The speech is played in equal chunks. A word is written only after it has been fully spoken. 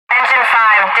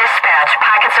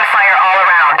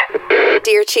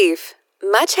Dear Chief,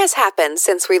 much has happened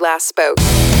since we last spoke.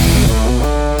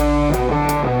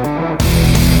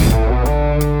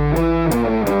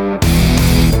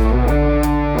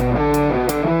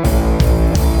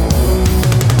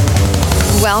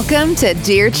 Welcome to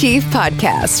Dear Chief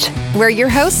Podcast, where your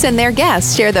hosts and their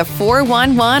guests share the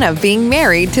 411 of being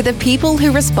married to the people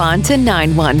who respond to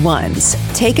 911s.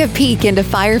 Take a peek into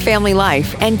fire family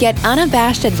life and get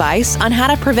unabashed advice on how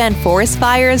to prevent forest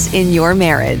fires in your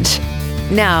marriage.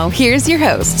 Now, here's your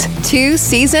hosts, two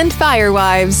seasoned fire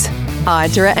wives,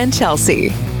 Audra and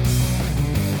Chelsea.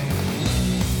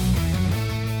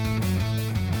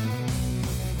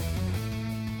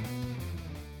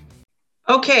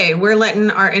 Okay, we're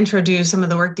letting our intro do some of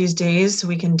the work these days so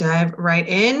we can dive right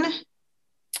in.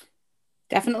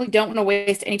 Definitely don't want to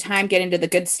waste any time getting into the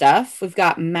good stuff. We've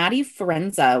got Maddie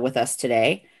Forenza with us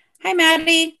today. Hi,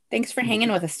 Maddie. Thanks for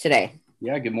hanging with us today.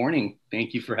 Yeah, good morning.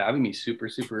 Thank you for having me. Super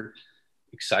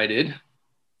excited.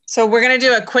 So we're going to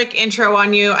do a quick intro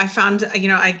on you. I found,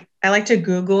 I like to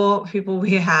Google people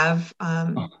we have.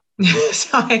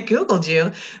 So I Googled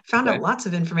you, found out lots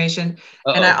of information.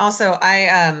 Uh-oh. And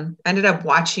I ended up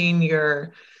watching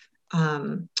your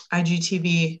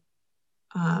IGTV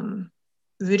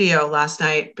video last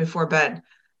night before bed.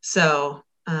 So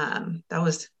that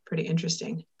was pretty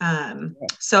interesting.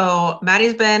 So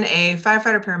Maddie's been a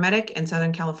firefighter paramedic in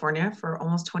Southern California for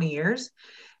almost 20 years.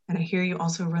 And I hear you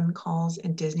also run calls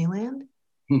in Disneyland.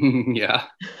 Yeah.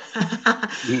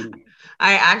 I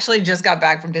actually just got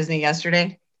back from Disney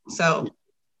yesterday. So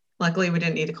luckily we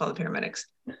didn't need to call the paramedics.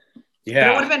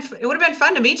 Yeah. But it would have been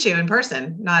fun to meet you in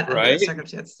person, not under the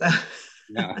circumstance. So.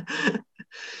 Yeah.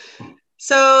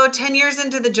 So 10 years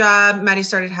into the job, Maddie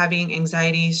started having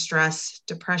anxiety, stress,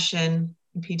 depression,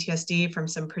 and PTSD from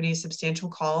some pretty substantial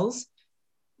calls,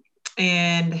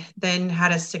 and then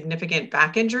had a significant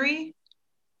back injury,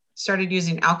 started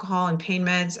using alcohol and pain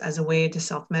meds as a way to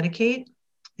self-medicate.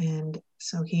 And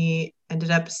so he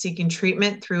ended up seeking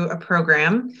treatment through a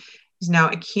program. He's now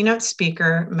a keynote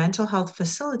speaker, mental health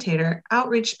facilitator,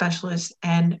 outreach specialist,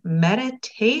 and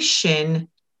meditation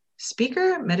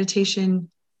teacher,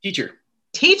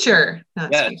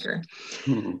 not speaker.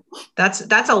 Mm-hmm.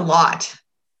 That's a lot.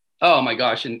 Oh my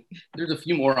gosh. And there's a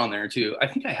few more on there too. I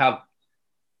think I have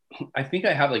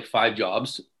like 5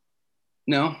 jobs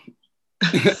now.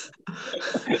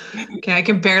 Okay, I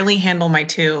can barely handle my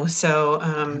 2, so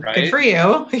right? Good for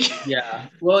you. Yeah,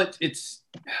 well, it's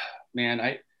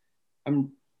man,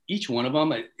 I'm each one of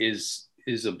them is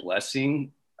a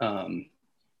blessing, and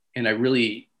I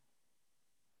really,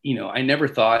 I never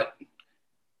thought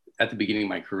at the beginning of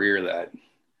my career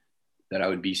that I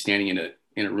would be standing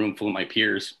in a room full of my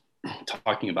peers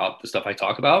talking about the stuff I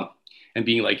talk about and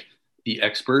being like the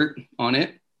expert on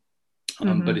it,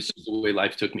 but it's just the way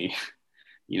life took me.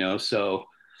 So,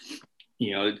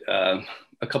 a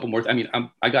couple more. I mean,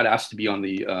 I got asked to be on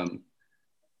the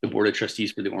board of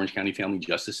trustees for the Orange County Family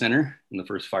Justice Center. I'm the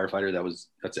first firefighter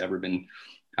that's ever been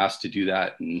asked to do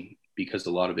that. And because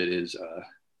a lot of it is,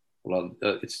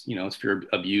 it's for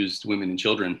abused women and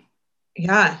children.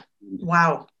 Yeah.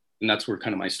 Wow. And that's where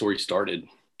kind of my story started.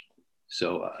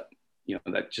 So,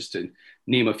 that just to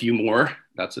name a few more,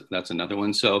 that's another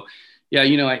one. So yeah,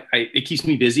 it keeps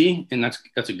me busy, and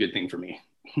that's a good thing for me.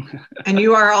 And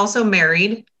you are also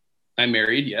married. I'm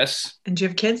married, yes. And do you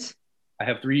have kids? I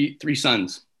have three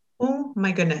sons. Oh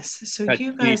my goodness! So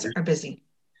you guys are busy.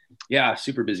 Yeah,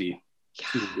 super busy. Yeah.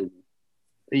 Super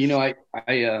busy.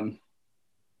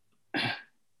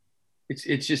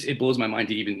 It's just, it blows my mind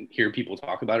to even hear people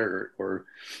talk about it or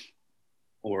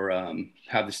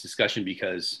have this discussion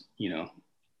because a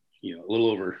little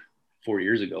over 4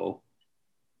 years ago,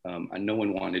 no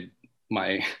one wanted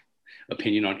my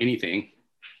opinion on anything.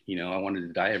 I wanted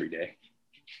to die every day.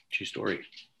 True story.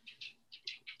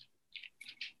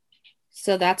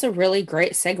 So that's a really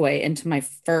great segue into my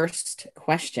first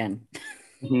question.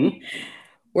 Mm-hmm.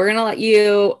 We're going to let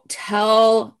you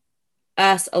tell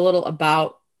us a little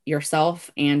about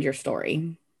yourself and your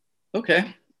story.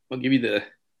 Okay. I'll give you the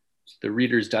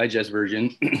Reader's Digest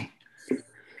version.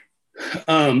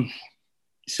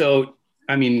 So,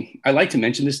 I mean, I like to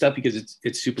mention this stuff because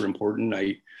it's super important.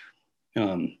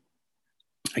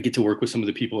 I get to work with some of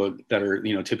the people that are,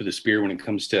 tip of the spear when it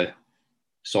comes to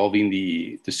solving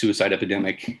the suicide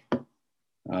epidemic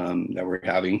that we're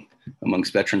having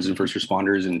amongst veterans and first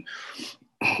responders.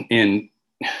 And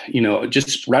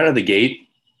just right out of the gate,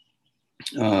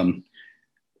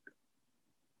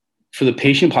 for the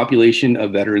patient population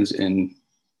of veterans and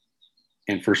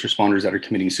first responders that are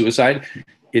committing suicide,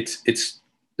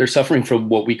 they're suffering from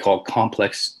what we call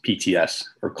complex PTS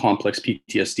or complex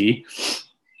PTSD.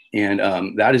 And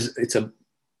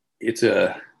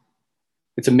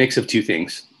it's a mix of two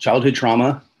things: childhood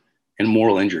trauma and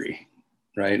moral injury,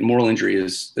 right? Moral injury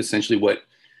is essentially what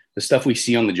the stuff we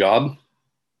see on the job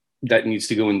that needs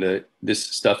to go in this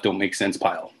stuff don't make sense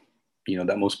pile,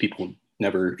 that most people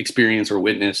never experience or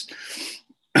witness.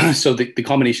 So the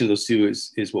combination of those two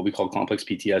is what we call complex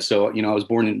PTS. So, I was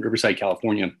born in Riverside,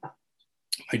 California.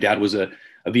 My dad was a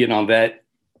Vietnam vet,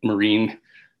 Marine,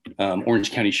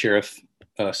 Orange County Sheriff,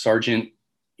 Sergeant,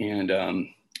 and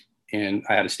I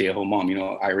had a stay-at-home mom,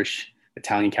 Irish,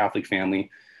 Italian Catholic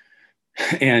family.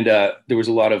 And there was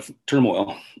a lot of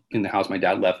turmoil in the house. My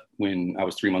dad left when I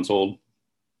was 3 months old,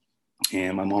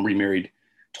 and my mom remarried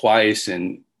twice,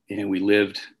 and we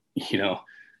lived,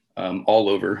 all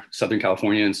over Southern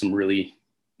California in some really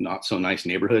not so nice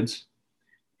neighborhoods.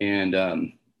 And,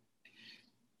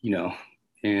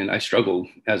 and I struggled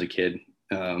as a kid,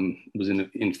 was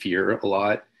in fear a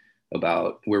lot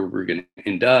about where we're going to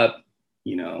end up,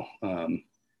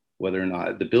 whether or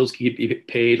not the bills could be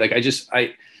paid. Like I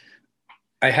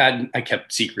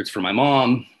kept secrets from my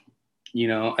mom,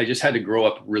 I just had to grow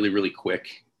up really, really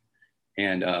quick.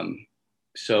 And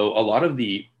so a lot of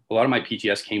my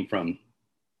PTS came from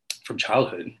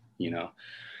childhood,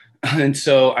 and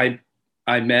so I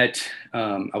met,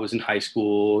 I was in high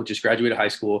school, just graduated high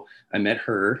school. I met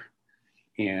her,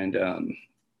 and her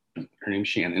name's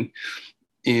Shannon.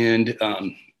 And,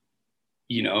 I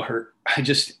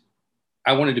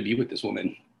wanted to be with this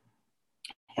woman.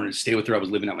 I wanted to stay with her. I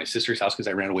was living at my sister's house because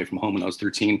I ran away from home when I was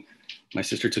 13. My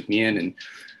sister took me in,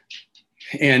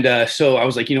 and so I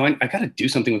was like, I got to do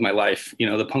something with my life.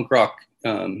 The punk rock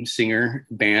singer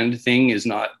band thing is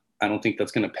not, I don't think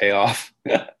that's going to pay off.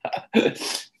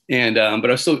 And,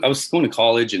 but I was going to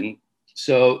college. And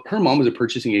so her mom was a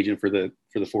purchasing agent for the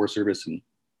Forest Service. And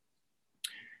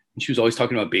she was always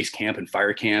talking about base camp and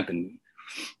fire camp. And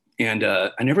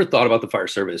I never thought about the fire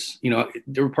service.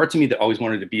 There were parts of me that always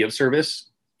wanted to be of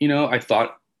service. I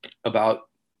thought about,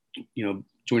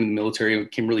 joining the military. I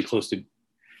came really close to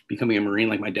becoming a Marine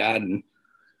like my dad,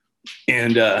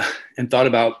 and thought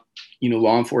about,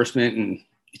 law enforcement, and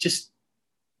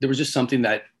there was just something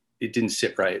that it didn't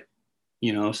sit right,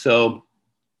 so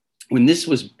when this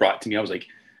was brought to me, I was like,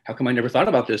 how come I never thought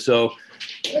about this? So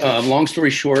long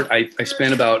story short, I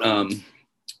spent about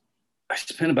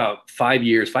 5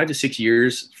 to 6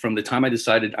 years from the time I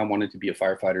decided I wanted to be a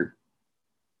firefighter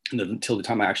until the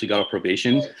time I actually got off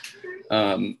probation,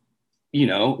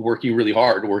 working really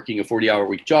hard, working a 40-hour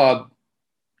week job,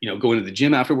 going to the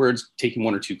gym afterwards, taking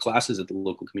 1 or 2 classes at the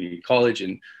local community college.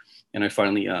 And I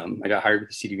finally, I got hired with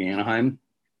the city of Anaheim.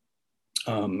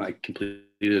 I completed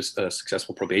a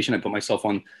successful probation. I put myself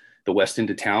on the west end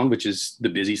of town, which is the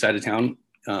busy side of town.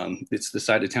 It's the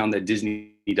side of town that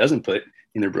Disney doesn't put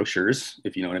in their brochures,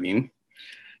 if you know what I mean.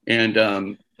 And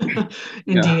indeed.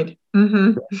 Yeah.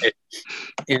 Mm-hmm. Right.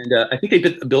 And I think they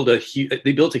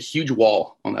built a huge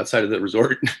wall on that side of the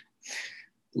resort.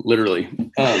 Literally.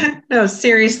 No,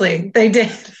 seriously, they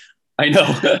did. I know.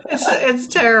 It's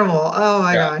terrible. Oh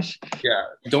my gosh. Yeah.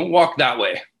 Don't walk that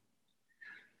way.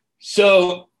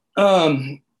 So,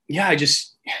 I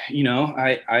just,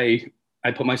 I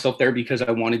put myself there because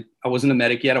I wasn't a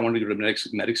medic yet. I wanted to go to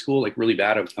medic school, like really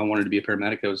bad. I wanted to be a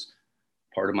paramedic. That was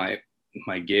part of my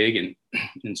gig.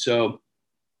 And so,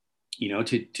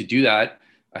 to do that,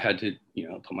 I had to,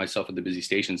 put myself at the busy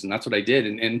stations, and that's what I did.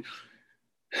 And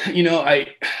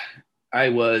I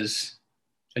was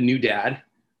a new dad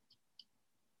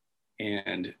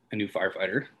and a new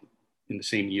firefighter in the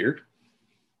same year.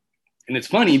 And it's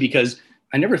funny because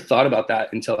I never thought about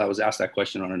that until I was asked that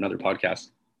question on another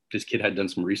podcast. This kid had done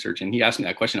some research and he asked me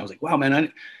that question. I was like, wow,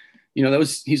 man,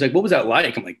 he's like, what was that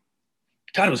like? I'm like,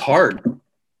 God, it was hard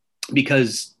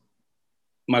because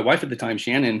my wife at the time,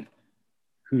 Shannon,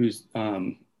 who's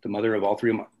the mother of all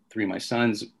three of my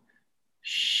sons,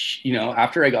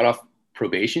 after I got off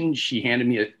probation, she handed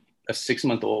me a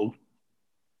 6-month-old.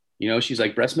 She's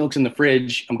like, breast milk's in the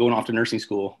fridge. I'm going off to nursing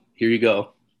school. Here you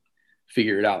go.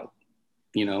 Figure it out.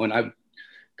 And I've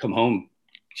come home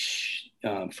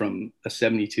from a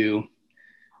 72,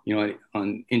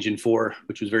 on engine 4,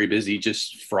 which was very busy,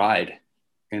 just fried.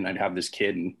 And I'd have this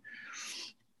kid. And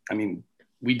I mean,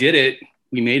 we did it,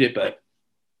 we made it, but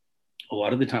a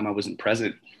lot of the time I wasn't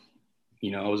present.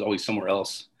 I was always somewhere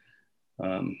else,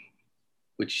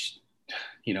 which,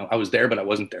 I was there, but I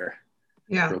wasn't there.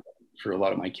 Yeah. For a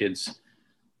lot of my kids,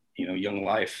 young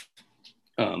life.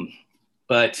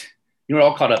 But, it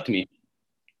all caught up to me.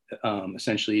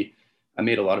 Essentially, I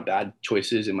made a lot of bad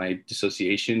choices in my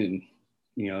dissociation,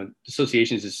 and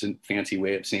dissociation is just a fancy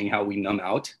way of saying how we numb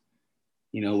out.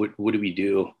 What do we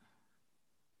do?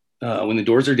 when the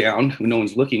doors are down, when no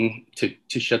one's looking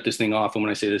to shut this thing off. And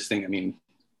when I say this thing, I mean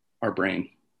our brain,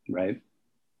 right?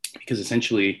 Because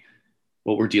essentially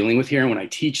what we're dealing with here, and when I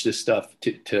teach this stuff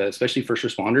to especially first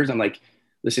responders, I'm like,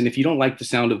 listen, if you don't like the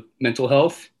sound of mental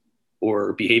health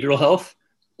or behavioral health,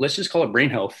 let's just call it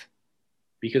brain health,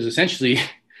 because essentially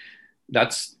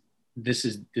this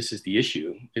is the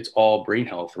issue. It's all brain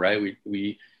health, right?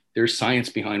 We there's science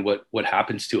behind what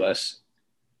happens to us,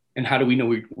 and how do we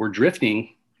know we're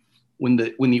drifting when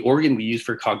the organ we use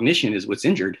for cognition is what's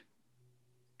injured,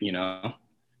 you know?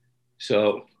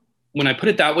 So when I put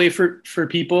it that way for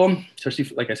people,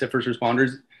 especially like I said, first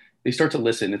responders, they start to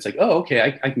listen. It's like, oh,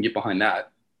 okay, I can get behind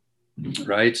that,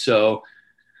 right? So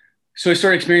I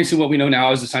started experiencing what we know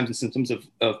now as the signs and symptoms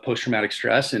of post-traumatic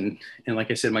stress. And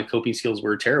like I said, my coping skills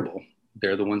were terrible.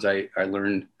 They're the ones I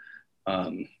learned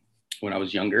when I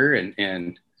was younger.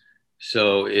 And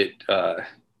so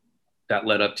that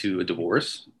led up to a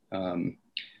divorce. And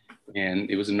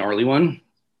it was a gnarly one.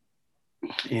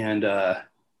 And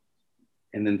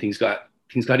then things got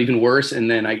even worse.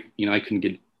 And then I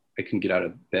couldn't get out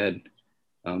of bed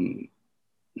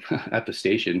at the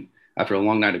station after a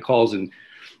long night of calls, and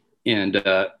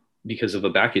because of a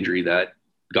back injury that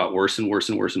got worse and worse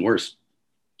and worse and worse.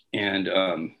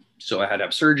 And so I had to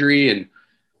have surgery.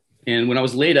 And when I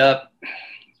was laid up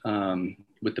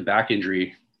with the back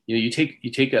injury, you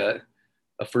take a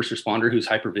first responder who's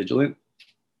hypervigilant,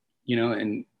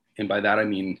 and by that I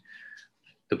mean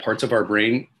the parts of our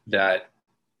brain that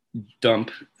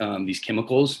dump these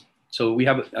chemicals. So we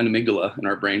have an amygdala in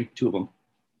our brain, 2 of them.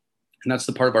 And that's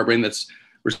the part of our brain that's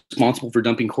responsible for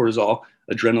dumping cortisol,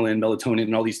 adrenaline, melatonin,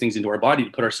 and all these things into our body to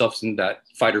put ourselves in that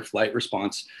fight or flight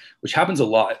response, which happens a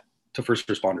lot to first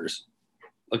responders,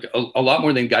 like a lot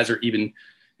more than guys are even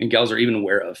and gals are even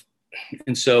aware of.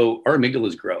 And so our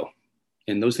amygdalas grow,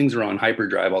 and those things are on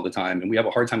hyperdrive all the time. And we have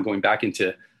a hard time going back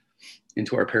into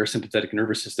our parasympathetic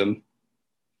nervous system.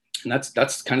 And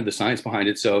that's kind of the science behind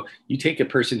it. So you take a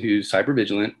person who's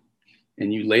hypervigilant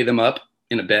and you lay them up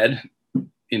in a bed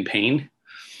in pain.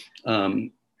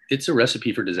 It's a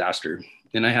recipe for disaster.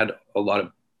 And I had a lot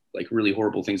of like really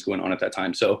horrible things going on at that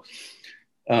time. So,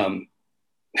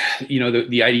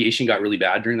 the ideation got really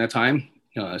bad during that time,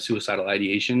 suicidal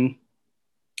ideation.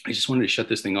 I just wanted to shut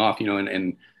this thing off,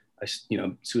 and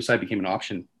suicide became an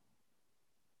option,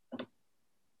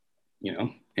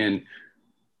 and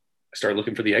I started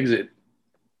looking for the exit.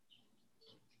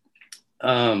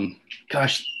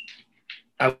 Gosh,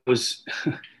 I was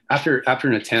after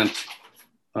an attempt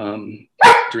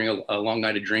during a long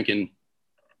night of drinking.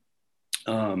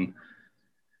 I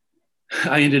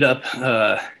ended up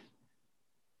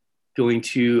going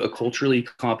to a culturally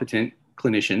competent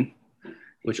clinician,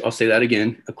 which I'll say that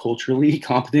again, a culturally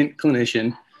competent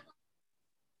clinician,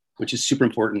 which is super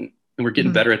important, and we're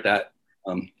getting better at that.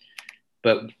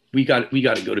 But we got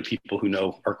to go to people who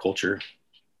know our culture,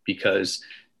 because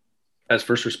as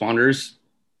first responders,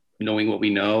 knowing what we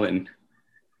know and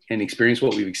experience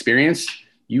what we've experienced,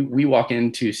 we walk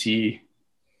in to see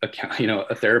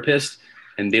a therapist,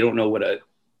 and they don't know what a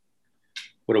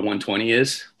 120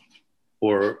 is,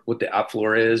 or what the app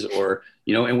floor is, or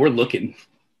and we're looking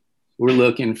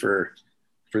for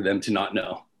them to not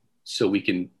know, so we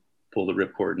can pull the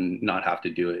ripcord and not have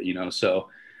to do it. So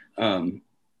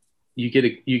you get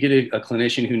a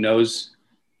clinician who knows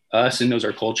us and knows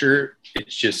our culture.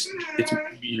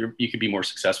 You could be more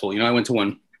successful. I went to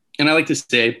one, and I like to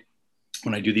say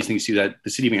when I do these things too, that the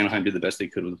city of Anaheim did the best they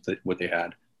could with what they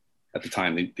had at the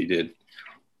time. They did.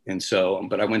 And so,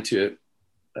 but I went to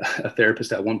a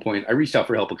therapist at one point. I reached out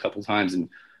for help a couple of times, and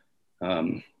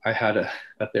I had a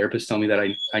therapist tell me that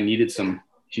I needed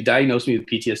she diagnosed me with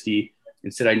PTSD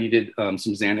and said I needed some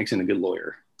Xanax and a good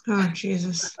lawyer. Oh,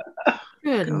 Jesus.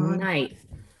 Good night.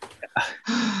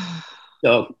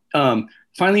 So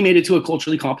finally made it to a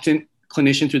culturally competent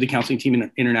clinician through the Counseling Team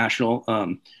International.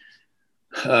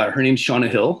 Her name's Shauna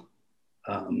Hill.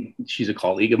 She's a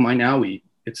colleague of mine now.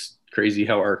 It's crazy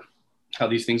how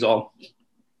these things all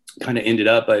kind of ended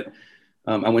up, but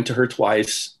I went to her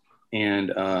twice,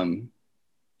 and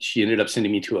she ended up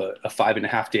sending me to a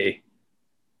 5.5-day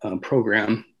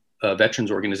program, a veterans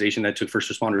organization that took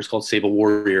first responders called Save a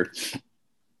Warrior.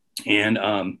 And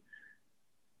I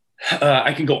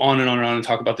can go on and on and on and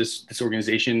talk about this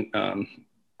organization.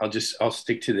 I'll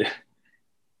stick to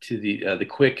the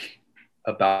quick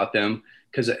about them,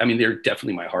 because they're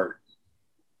definitely my heart.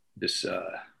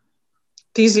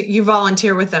 You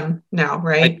volunteer with them now,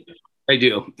 right? I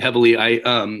do heavily. They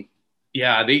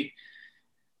have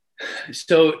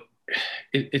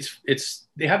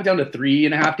it down to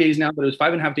 3.5 days now, but it was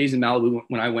 5.5 days in Malibu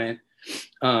when I went.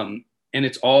 And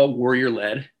it's all warrior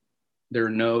led. There are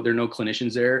no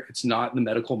clinicians there. It's not the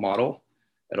medical model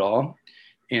at all.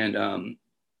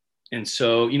 And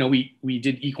so, you know, we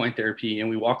did equine therapy and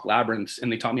we walked labyrinths,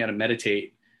 and they taught me how to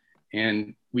meditate,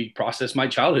 and we processed my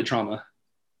childhood trauma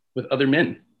with other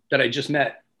men that I just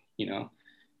met. You know,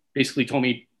 basically told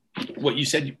me what you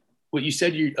said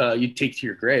you'd take to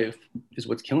your grave is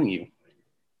what's killing you.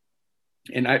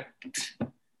 And I,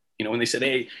 you know, when they said,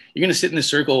 hey, you're going to sit in this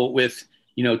circle with,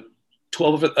 you know,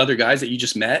 12 other guys that you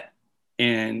just met,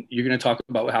 and you're going to talk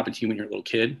about what happened to you when you're a little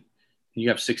kid, and you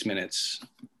have 6 minutes.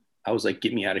 I was like,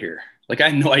 get me out of here. Like, I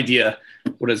had no idea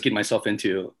what I was getting myself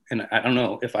into. And I don't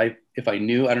know if I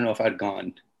knew, I don't know if I'd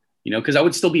gone, you know, cause I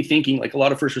would still be thinking, like a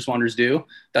lot of first responders do,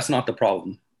 that's not the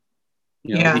problem.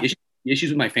 You know, the issues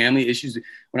with my family, issues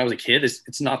when I was a kid,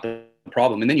 it's not the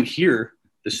problem. And then you hear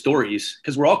the stories,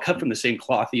 because we're all cut from the same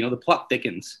cloth. You know, the plot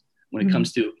thickens when it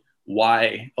comes to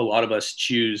why a lot of us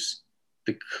choose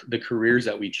the careers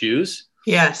that we choose.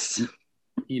 Yes.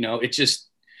 You know, it's just,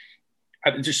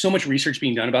 there's so much research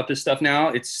being done about this stuff now.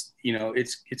 It's, you know,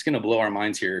 it's going to blow our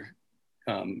minds here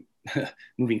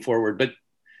moving forward. But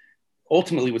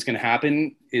ultimately what's going to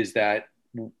happen is that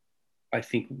I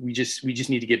think we just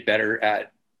need to get better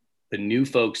at the new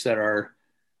folks that are,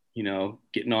 you know,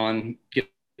 getting on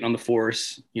the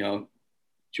force, you know,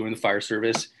 join the fire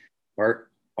service,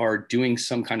 are doing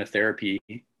some kind of therapy,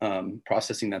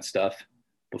 processing that stuff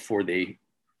before they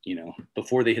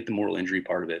hit the moral injury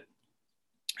part of it.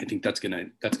 I think that's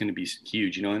gonna be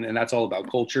huge, you know, and that's all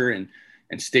about culture and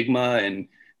stigma and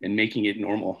making it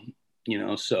normal, you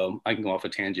know. So I can go off a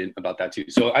tangent about that too.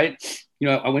 So I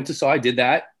went to SAW, I did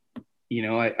that, you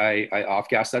know, I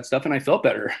off-gassed that stuff and I felt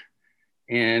better.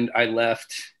 And I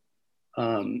left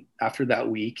after that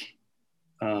week.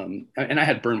 And I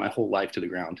had burned my whole life to the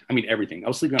ground. I mean, everything. I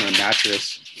was sleeping on a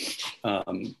mattress. At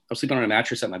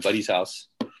my buddy's house.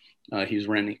 He was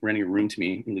renting a room to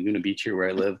me in Laguna Beach here where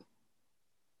I live.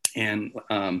 And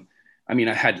I mean,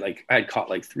 I had caught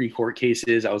like 3 court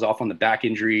cases. I was off on the back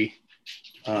injury.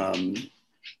 I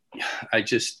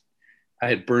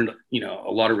had burned, you know,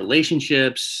 a lot of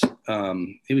relationships.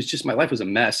 It was just, my life was a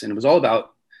mess, and it was all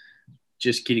about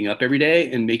just getting up every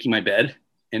day and making my bed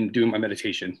and doing my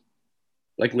meditation.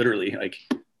 Like literally, like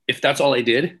if that's all I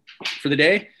did for the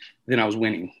day, then I was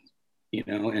winning, you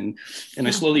know, and I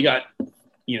slowly got,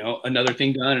 you know, another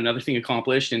thing done, another thing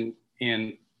accomplished. And,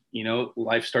 you know,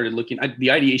 life started looking, the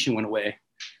ideation went away.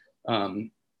 You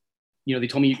know, they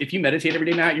told me, if you meditate every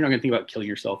day, Matt, you're not going to think about killing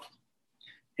yourself.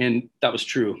 And that was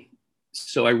true.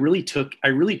 So I really took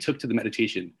to the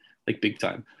meditation, like big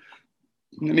time.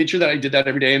 And I made sure that I did that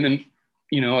every day. And then,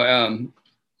 you know,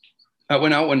 I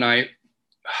went out one night,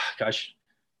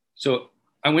 so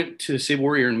I went to Save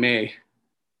Warrior in May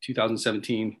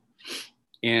 2017.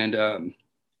 And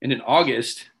in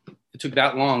August, it took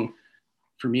that long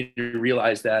for me to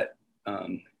realize that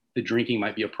the drinking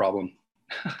might be a problem.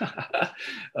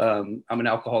 I'm an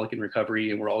alcoholic in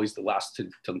recovery, and we're always the last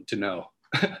to know.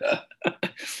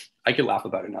 I can laugh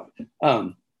about it now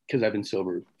because I've been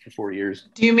sober for 4 years.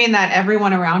 Do you mean that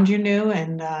everyone around you knew?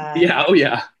 And yeah. Oh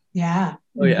yeah. Yeah.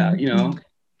 Oh yeah. You know,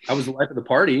 I was the life of the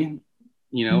party,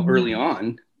 you know, early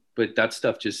on, but that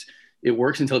stuff just, it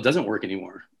works until it doesn't work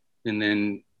anymore. And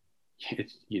then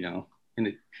it's, you know,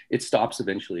 and it stops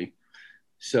eventually.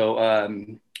 So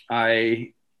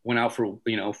I went out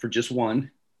for just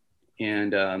one,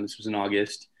 and this was in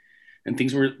August, and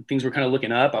things were kind of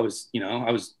looking up. I was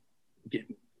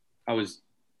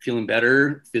feeling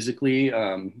better physically,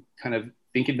 kind of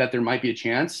thinking that there might be a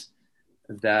chance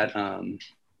that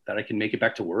I can make it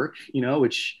back to work, you know,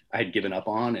 which I had given up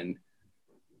on. And,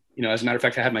 you know, as a matter of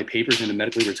fact, I had my papers in to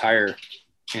medically retire,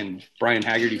 and Brian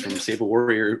Haggerty from Save a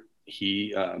Warrior,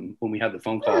 he, when we had the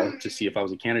phone call to see if I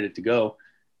was a candidate to go,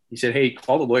 he said, hey,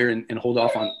 call the lawyer and hold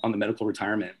off on the medical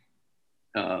retirement.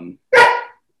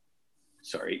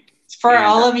 Sorry. For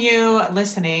all of you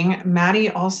listening, Maddie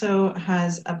also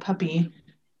has a puppy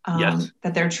yes,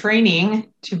 that they're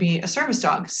training to be a service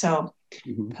dog. So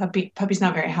puppy's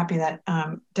not very happy that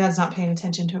Dad's not paying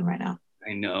attention to him right now.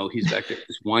 I know, he's back there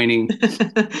just whining.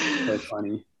 That's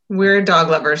funny. We're dog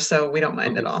lovers, so we don't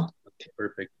mind at all. Okay,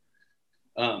 perfect.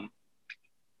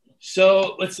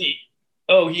 So let's see.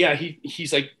 Oh yeah,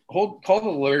 he's like, call the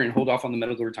lawyer and hold off on the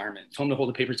medical retirement. Tell him to hold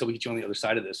the papers till we get you on the other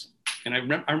side of this. And I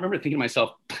remember thinking to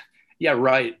myself, yeah,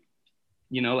 right.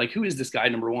 You know, like, who is this guy?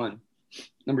 Number one.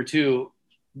 Number two,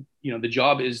 you know, the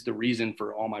job is the reason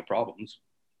for all my problems,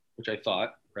 which I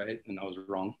thought, right? And I was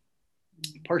wrong,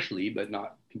 partially, but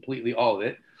not completely, all of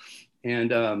it.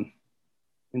 And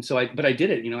so I did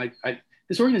it. You know,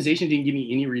 this organization didn't give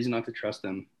me any reason not to trust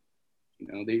them. You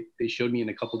know, they showed me in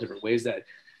a couple different ways that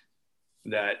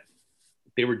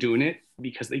they were doing it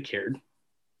because they cared.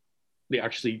 They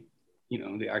actually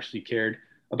cared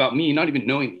about me, not even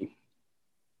knowing me.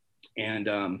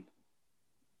 And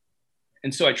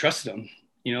so I trusted them,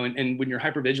 and when you're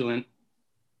hypervigilant,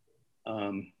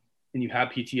 and you have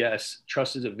PTS,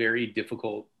 trust is a very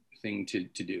difficult thing to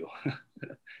do.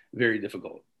 Very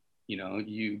difficult.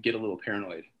 You get a little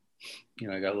paranoid.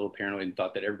 I got a little paranoid and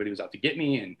thought that everybody was out to get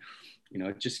me. And,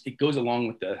 it goes along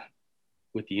with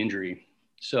the injury.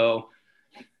 So,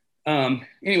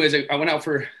 anyways, I went out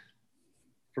for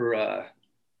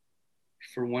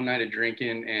one night of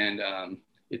drinking, and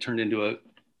it turned into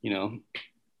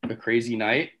a crazy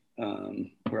night,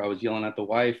 where I was yelling at the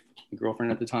wife, the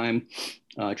girlfriend at the time.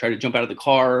 I tried to jump out of the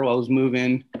car while I was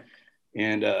moving,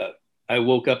 and I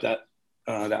woke up that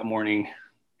morning,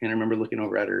 and I remember looking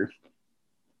over at her.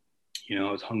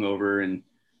 I was hungover, and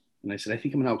I said, I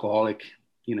think I'm an alcoholic.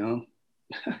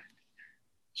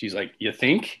 She's like, you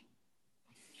think?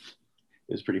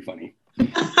 It was pretty funny.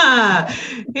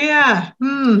 Yeah.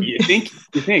 You think,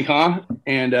 huh?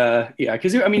 And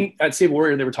because at Save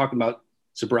Warrior, they were talking about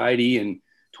sobriety and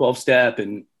 12-step,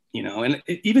 and and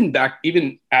even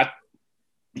at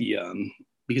the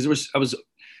because there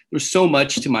was so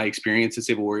much to my experience at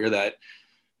Save Warrior that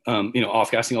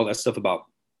off-gassing, all that stuff about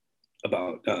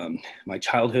my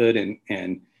childhood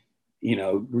and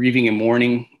grieving and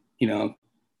mourning,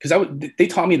 because they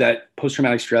taught me that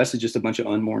post-traumatic stress is just a bunch of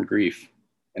unmourned grief.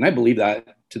 And I believe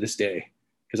that to this day,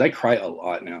 because I cry a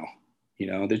lot now.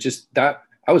 There's just that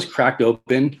I was cracked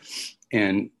open,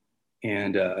 and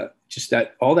just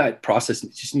that all that process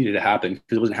just needed to happen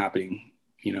because it wasn't happening,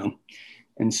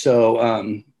 And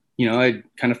so,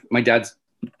 my dad's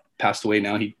passed away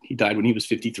now. He died when he was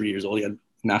 53 years old. He had a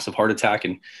massive heart attack,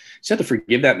 and just had to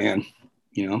forgive that man,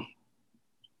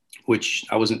 which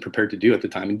I wasn't prepared to do at the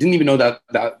time, and didn't even know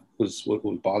that was what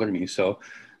was bothering me. So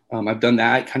I've done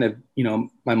that kind of,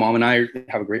 my mom and I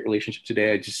have a great relationship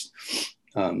today. I just,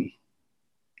 and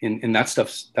that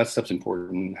stuff's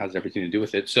important and has everything to do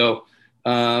with it. So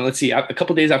let's see, a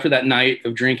couple of days after that night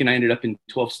of drinking, I ended up in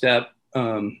 12-step,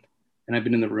 and I've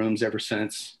been in the rooms ever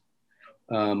since,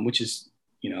 which is,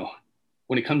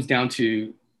 when it comes down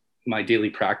to my daily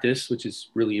practice, which is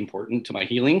really important to my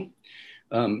healing,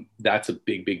 that's a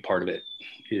big part of it,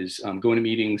 is going to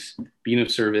meetings, being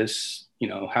of service,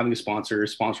 having a sponsor,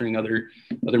 sponsoring other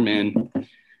men.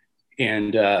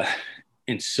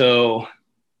 And so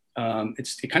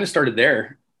it kind of started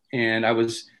there, and I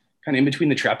was kind of in between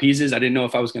the trapezes. I didn't know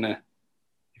if I was going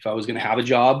to have a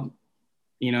job,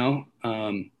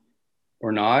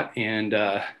 or not. And,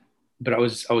 but I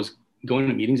was going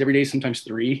to meetings every day, sometimes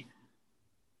 3,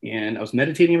 and I was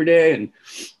meditating every day.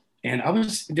 And I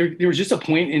was there was just a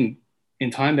point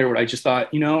in time there where I just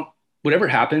thought, whatever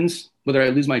happens, whether I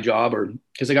lose my job or,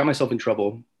 because I got myself in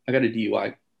trouble, I got a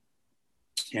DUI.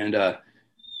 And I'm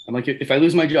like, if I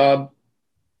lose my job,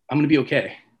 I'm going to be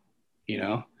okay,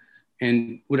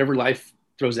 and whatever life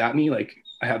throws at me, like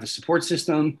I have the support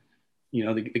system,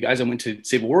 the guys I went to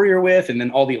Save Warrior with, and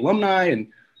then all the alumni, and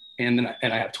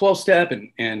I have 12-step,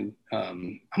 and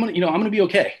I'm going to be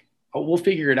okay. We'll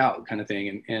figure it out, kind of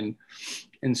thing.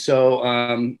 And so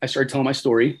I started telling my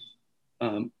story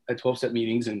at 12-step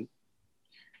meetings, and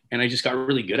I just got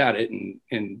really good at it.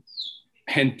 And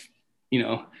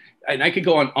I could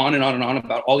go on and on and on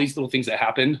about all these little things that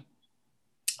happened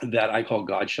that I call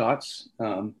God shots,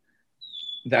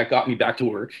 that got me back to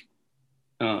work.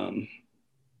 And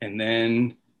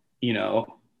then,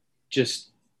 just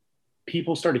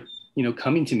people started,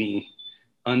 coming to me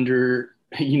under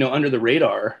the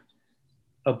radar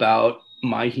about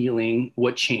my healing,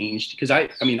 what changed. Because I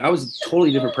was a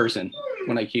totally different person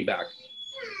when I came back,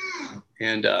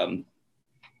 and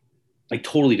like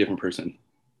totally different person.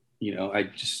 I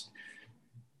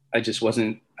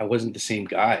wasn't the same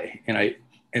guy.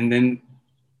 And then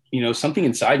something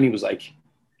inside me was like,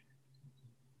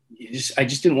 I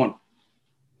just didn't want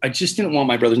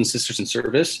my brothers and sisters in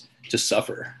service to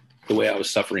suffer the way I was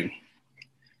suffering.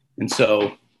 And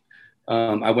so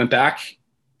I went back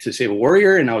to Save a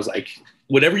Warrior, and I was like,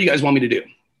 whatever you guys want me to do.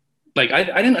 Like, I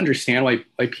didn't understand why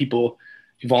people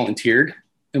volunteered.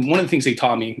 And one of the things they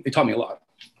taught me a lot.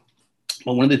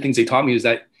 Well, one of the things they taught me is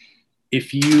that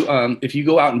if you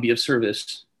go out and be of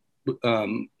service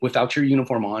without your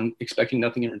uniform on, expecting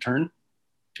nothing in return,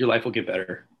 your life will get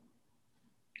better.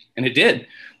 And it did,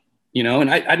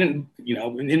 and I didn't,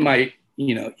 in my,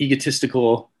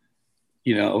 egotistical,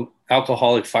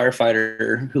 alcoholic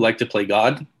firefighter who liked to play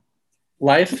God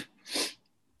life,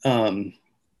 I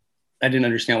didn't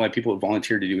understand why people would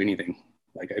volunteer to do anything.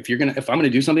 Like, if I'm going to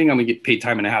do something, I'm going to get paid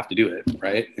time and a half to do it.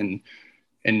 Right. And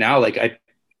now, like,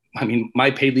 I mean,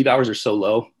 my paid leave hours are so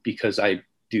low because I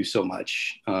do so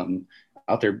much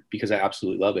out there because I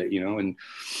absolutely love it,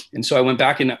 And so I went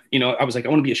back and, I was like, I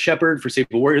want to be a shepherd for Save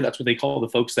a Warrior. That's what they call the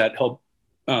folks that help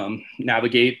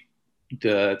navigate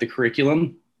the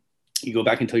curriculum. You go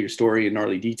back and tell your story in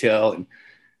gnarly detail.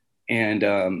 And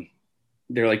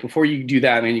they're like, before you do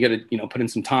that, man, you got to, put in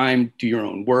some time, do your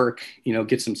own work,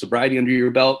 get some sobriety under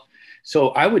your belt. So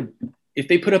I would, if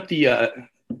they put up the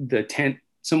tent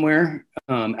somewhere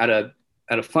at a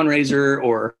fundraiser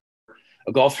or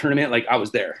a golf tournament, like I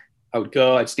was there. I would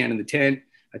go, I'd stand in the tent,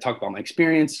 I'd talk about my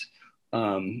experience.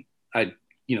 I'd,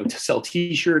 to sell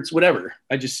t-shirts, whatever.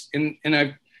 I just, and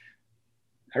I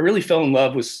really fell in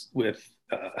love with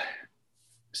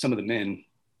some of the men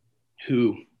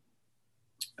who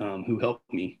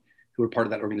helped me, who were part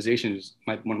of that organization.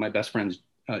 One of my best friends,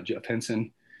 Jeff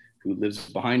Henson, who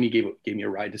lives behind me, gave me a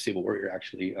ride to Save a Warrior,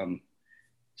 actually.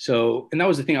 So, and that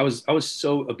was the thing. I was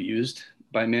so abused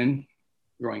by men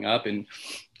growing up. And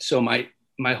so my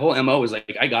whole MO was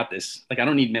like, I got this. Like, I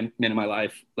don't need men in my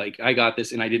life. Like, I got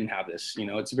this, and I didn't have this.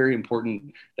 It's very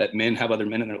important that men have other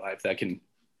men in their life that can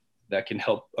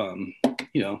help,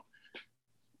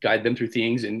 guide them through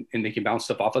things, and they can bounce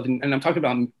stuff off of. And I'm talking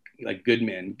about like good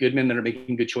men that are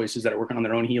making good choices, that are working on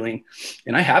their own healing.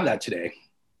 And I have that today,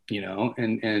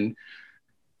 and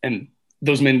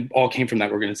those men all came from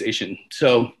that organization.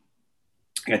 So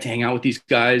I got to hang out with these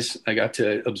guys. I got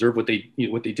to observe what they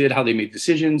did, how they made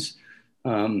decisions.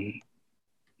 And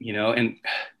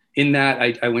in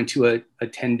that, I went to a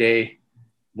 10-day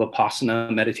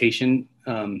Vipassana meditation.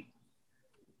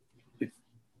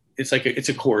 It's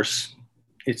a course.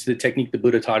 It's the technique the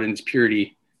Buddha taught in its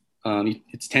purity.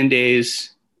 It's 10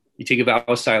 days. You take a vow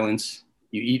of silence,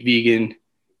 you eat vegan,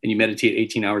 and you meditate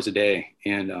 18 hours a day.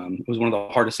 And it was one of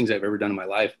the hardest things I've ever done in my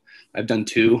life. I've done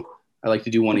 2. I like to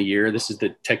do 1 a year. This is the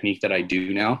technique that I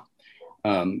do now.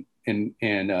 And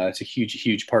it's a huge,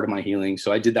 huge part of my healing.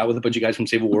 So I did that with a bunch of guys from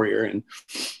Save a Warrior.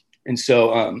 And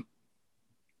so,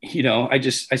 I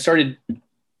started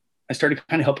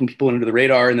kind of helping people under the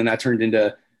radar. And then that turned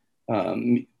into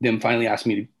them finally asked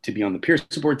me to be on the peer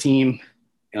support team.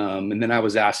 And then I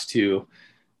was asked to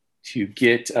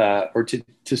get, or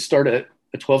to start a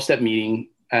 12-step meeting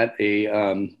at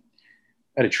a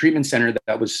treatment center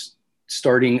that was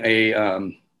starting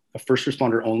a first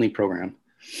responder only program.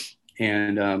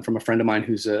 And from a friend of mine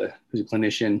who's a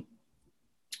clinician.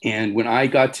 And when I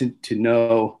got to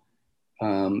know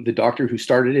the doctor who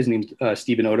started, his name's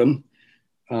Stephen Odom.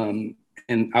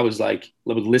 And I was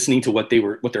listening to what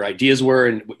their ideas were.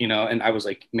 And I was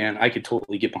like, man, I could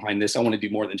totally get behind this. I want to do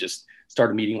more than just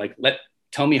start a meeting. Like,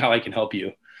 tell me how I can help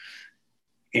you.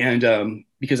 And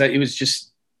because it was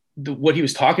just what he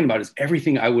was talking about is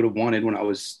everything I would have wanted when I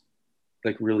was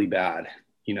like really bad,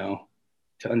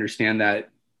 to understand that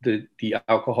the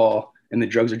alcohol and the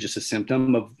drugs are just a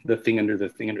symptom of the thing under the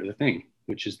thing,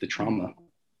 which is the trauma.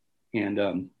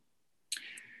 And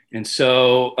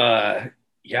so,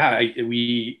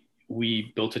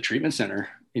 we built a treatment center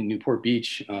in Newport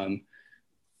Beach,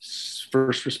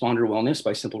 first responder wellness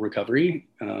by Simple Recovery.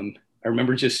 I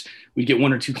remember we'd get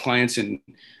 1 or 2 clients and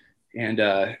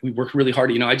we worked really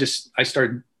hard. I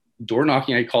started door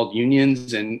knocking. I called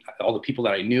unions and all the people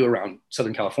that I knew around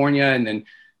Southern California. And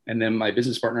then my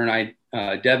business partner and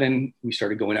I, Devin, we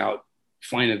started going out,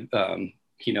 flying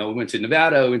we went to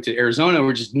Nevada, went to Arizona.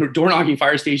 We're just door knocking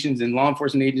fire stations and law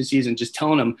enforcement agencies and just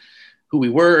telling them who we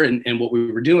were and what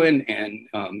we were doing, and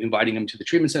inviting them to the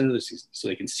treatment center so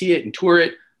they can see it and tour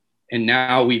it. And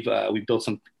now we've built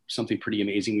something pretty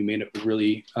amazing. We made a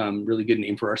really, really good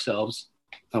name for ourselves.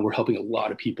 We're helping a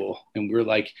lot of people, and we've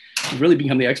really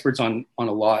become the experts on a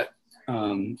lot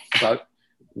about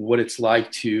what it's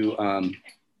like to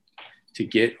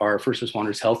get our first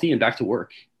responders healthy and back to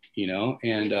work,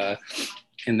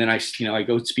 and then I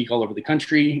go speak all over the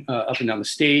country, up and down the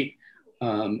state,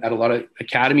 at a lot of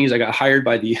academies. I got hired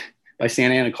by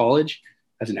Santa Ana College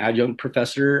as an adjunct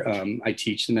professor. I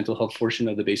teach the mental health portion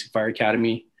of the Basic Fire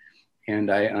Academy, and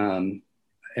then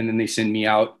they send me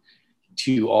out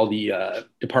to all the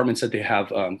departments that they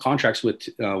have contracts with,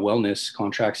 wellness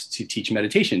contracts, to teach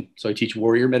meditation. So I teach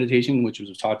warrior meditation, which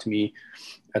was taught to me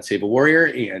at Save a Warrior.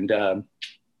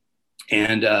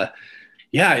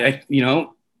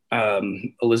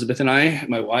 Elizabeth and I,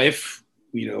 my wife,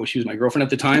 she was my girlfriend at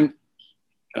the time.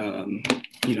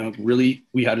 Really,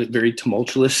 we had a very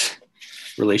tumultuous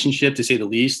relationship, to say the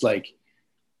least.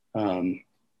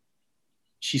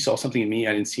 She saw something in me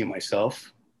I didn't see in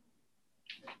myself.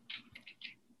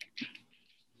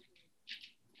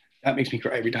 That makes me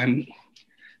cry every time.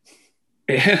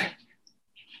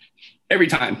 Every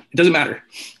time. It doesn't matter.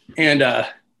 And,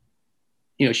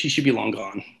 she should be long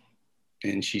gone,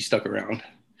 and she stuck around.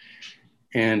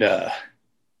 And,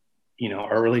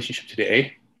 our relationship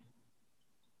today,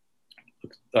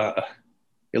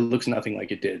 it looks nothing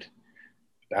like it did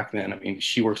back then. I mean,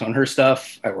 she works on her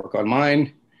stuff, I work on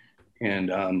mine, and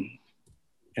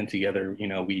together,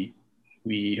 we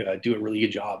do a really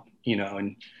good job,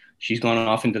 and she's gone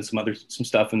off and done some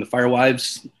stuff in the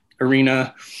Firewives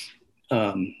arena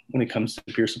when it comes to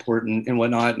peer support and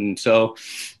whatnot. And so,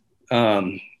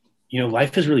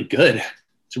 life is really good.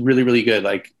 It's really, really good.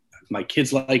 Like, my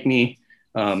kids like me.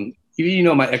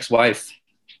 My ex-wife,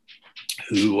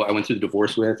 who I went through the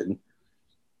divorce with, and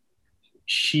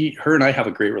her and I have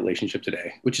a great relationship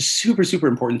today, which is super, super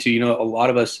important too. A lot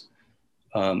of us,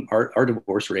 our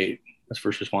divorce rate as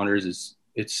first responders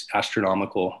it's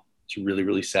astronomical. It's really,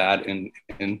 really sad. And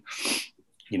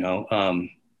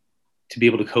to be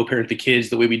able to co-parent the kids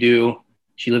the way we do,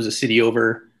 she lives a city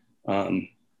over.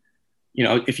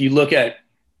 If you look at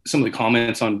some of the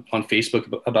comments on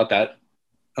Facebook about that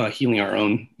Healing Our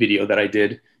Own video that I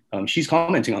did, she's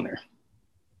commenting on there,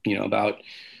 about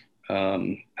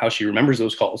how she remembers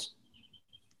those calls,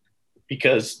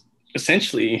 because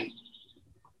essentially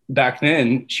back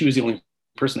then she was the only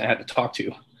person I had to talk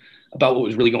to about what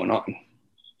was really going on,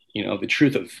 the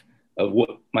truth of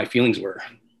what my feelings were,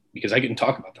 because I couldn't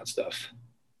talk about that stuff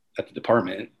at the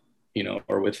department,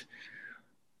 or with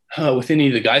any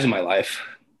of the guys in my life.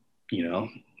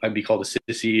 I'd be called a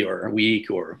sissy or a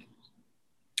weak, or,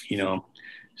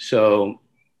 so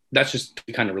that's just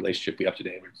the kind of relationship we have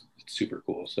today. It's super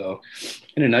cool. So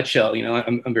in a nutshell,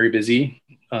 I'm very busy.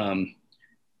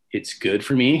 It's good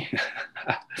for me.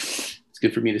 It's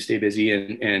good for me to stay busy,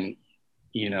 and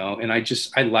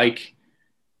I like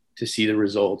to see the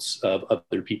results of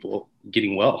other people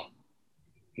getting well.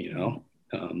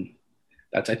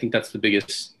 I think that's my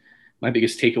biggest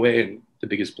takeaway, and the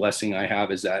biggest blessing I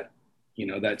have is that,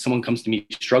 that someone comes to me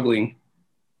struggling,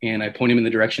 and I point them in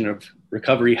the direction of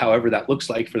recovery, however that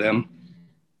looks like for them.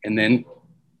 And then,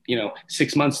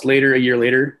 6 months later, a year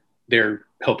later, they're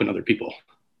helping other people,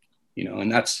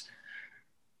 and I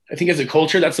think as a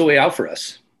culture, that's the way out for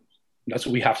us. That's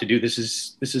what we have to do.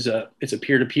 It's a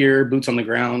peer-to-peer, boots on the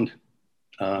ground,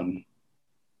 kind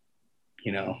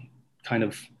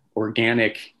of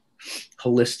organic,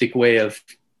 holistic way of,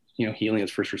 healing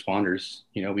as first responders.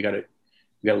 We got to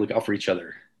look out for each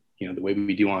other, the way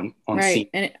we do on right. scene.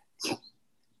 And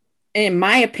in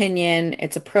my opinion,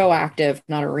 it's a proactive,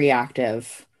 not a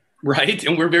reactive. Right.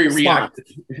 And we're very reactive.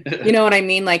 You know what I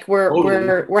mean? Like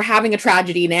Totally. we're having a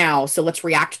tragedy now, so let's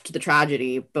react to the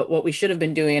tragedy. But what we should have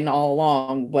been doing all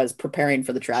along was preparing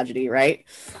for the tragedy, right?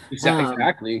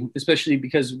 Exactly. Especially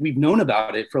because we've known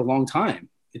about it for a long time.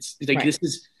 It's like, right.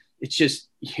 It's just,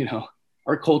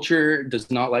 our culture does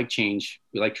not like change.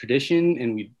 We like tradition,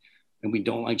 and we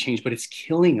don't like change, but it's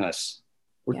killing us.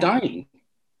 We're dying,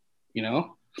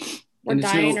 We're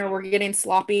dying, or we're getting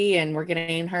sloppy, and we're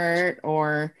getting hurt,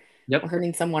 or Yep. we're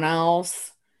hurting someone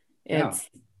else.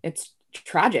 It's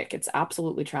tragic. It's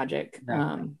absolutely tragic.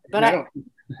 Yeah. But I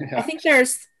think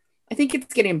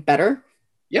it's getting better.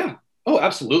 Yeah. Oh,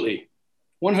 absolutely.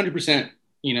 100%.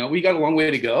 We got a long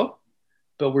way to go,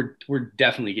 but we're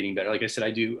definitely getting better. Like I said,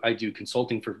 I do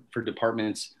consulting for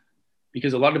departments,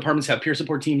 because a lot of departments have peer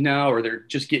support teams now, or they're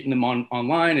just getting them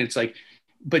online. And it's like,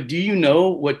 but do you know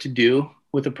what to do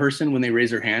with a person when they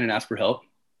raise their hand and ask for help?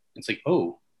 It's like,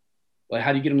 oh, well,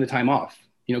 how do you get them the time off?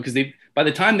 Because by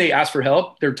the time they ask for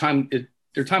help, their time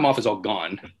off is all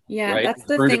gone. Yeah, right? that's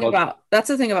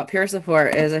the thing about peer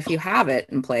support, is if you have it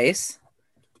in place,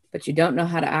 but you don't know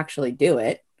how to actually do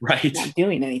it, right? You're not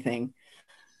doing anything.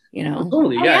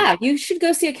 Totally, yeah, you should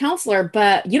go see a counselor,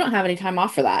 but you don't have any time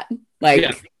off for that. Like,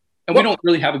 yeah. And we don't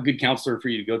really have a good counselor for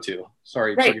you to go to.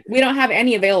 Sorry. Right. We don't have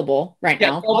any available right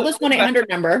now. Call this 1-800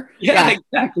 number. Yeah,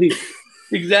 exactly.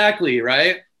 Exactly.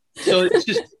 Right. So it's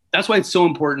just, that's why it's so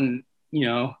important,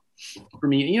 for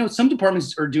me. Some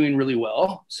departments are doing really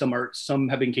well. Some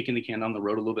have been kicking the can down the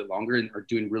road a little bit longer and are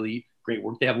doing really great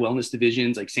work. They have wellness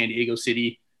divisions like San Diego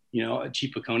City,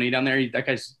 Chief Picone down there. That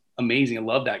guy's amazing. I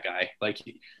love that guy. Like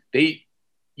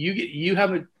you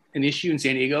have an issue in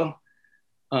San Diego,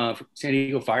 San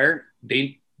Diego Fire,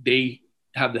 they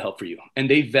have the help for you, and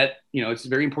they vet, it's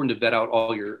very important to vet out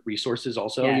all your resources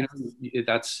also. Yes.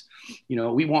 That's,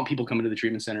 we want people coming to the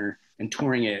treatment center and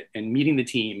touring it and meeting the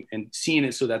team and seeing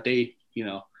it so that they,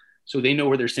 so they know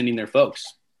where they're sending their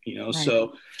folks, right.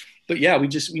 So, but yeah, we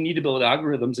need to build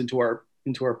algorithms into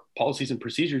our policies and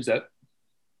procedures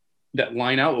that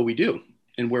line out what we do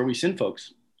and where we send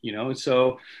folks,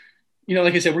 so,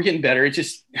 like I said, we're getting better. It's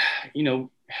just, in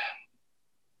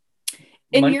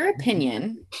your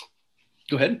opinion,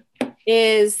 go ahead.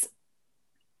 Is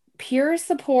peer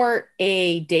support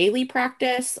a daily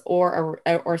practice or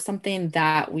something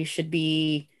that we should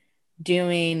be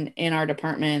doing in our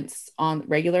departments on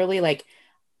regularly? Like,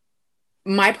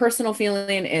 my personal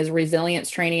feeling is resilience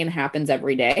training happens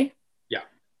every day. Yeah.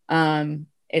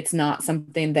 It's not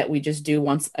something that we just do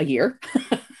once a year.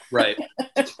 Right.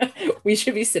 We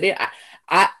should be sitting.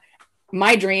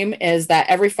 My dream is that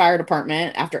every fire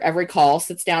department, after every call,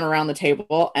 sits down around the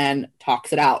table and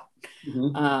talks it out.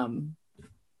 Mm-hmm.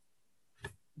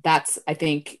 That's, I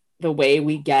think, the way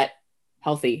we get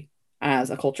healthy as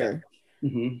a culture.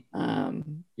 Mm-hmm.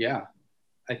 Yeah,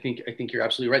 I think you're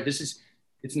absolutely right.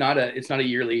 It's not a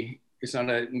yearly,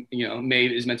 May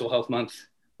is mental health month,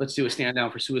 let's do a stand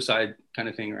down for suicide kind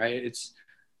of thing, right? It's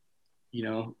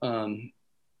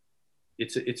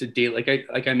a daily,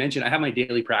 like I mentioned, I have my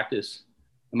daily practice,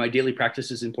 and my daily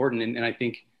practice is important. And I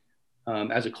think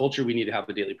as a culture, we need to have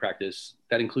a daily practice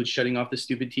that includes shutting off the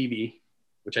stupid TV,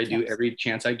 which I do every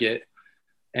chance I get,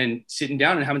 and sitting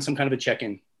down and having some kind of a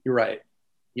check-in. You're right.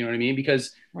 You know what I mean?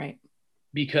 Because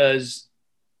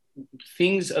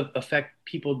things affect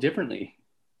people differently.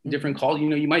 Different calls,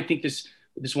 you might think this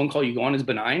one call you go on is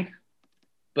benign,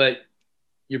 but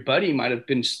your buddy might have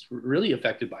been really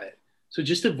affected by it. So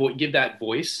just to give that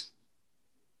voice,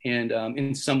 and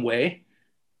in some way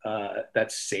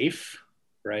that's safe,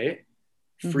 right?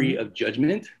 Free of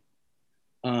judgment.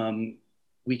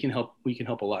 We can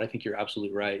help a lot. I think you're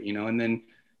absolutely right. And then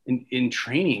in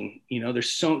training,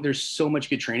 there's so much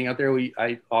good training out there.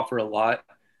 I offer a lot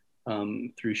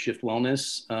through Shift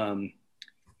Wellness,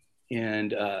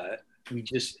 and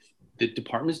the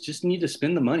departments just need to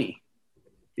spend the money.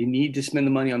 They need to spend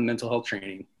the money on mental health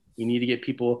training. We need to get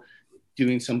people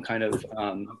doing some kind of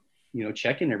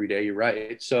check-in every day. You're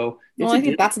right. So I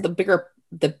think that's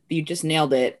you just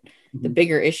nailed it. The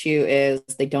bigger issue is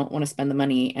they don't want to spend the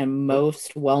money, and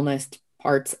most wellness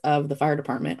parts of the fire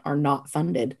department are not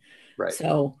funded. Right.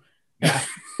 So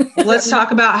let's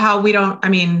talk about how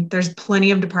there's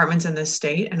plenty of departments in this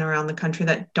state and around the country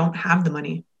that don't have the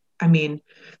money.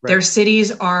 Their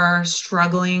cities are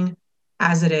struggling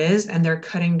as it is, and they're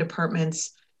cutting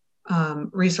departments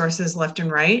resources left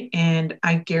and right. And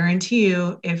I guarantee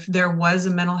you, if there was a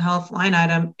mental health line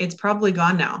item, it's probably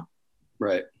gone now.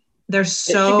 Right. It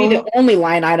should be the only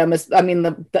line item.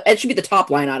 It should be the top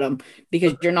line item,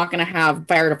 because you're not going to have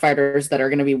firefighters that are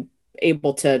going to be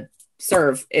able to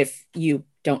serve if you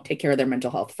don't take care of their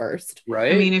mental health first.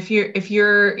 Right. If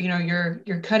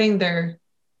you're cutting their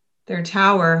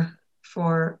tower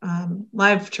for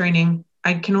live training,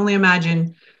 I can only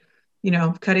imagine,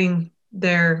 cutting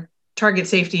their target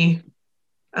safety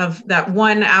of that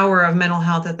 1 hour of mental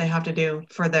health that they have to do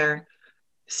for their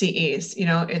CEs.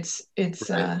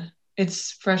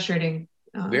 It's frustrating.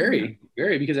 Very,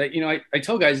 very, because I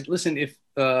tell guys, listen, if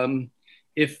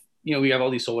we have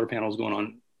all these solar panels going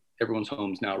on everyone's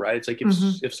homes now, right? It's like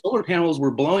if solar panels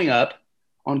were blowing up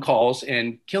on calls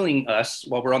and killing us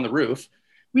while we're on the roof,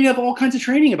 we'd have all kinds of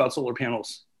training about solar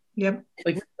panels. Yep.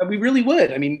 Like we really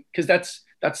would. Because that's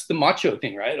the macho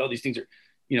thing, right? All these things are,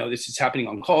 this is happening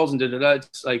on calls and da-da-da.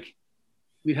 It's like,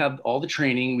 we'd have all the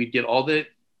training, we'd get all the,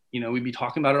 we'd be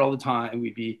talking about it all the time.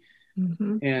 We'd be,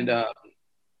 and,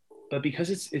 but because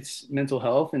it's mental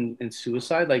health and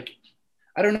suicide, like,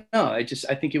 I don't know. I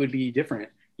think it would be different,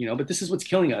 but this is what's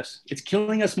killing us. It's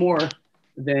killing us more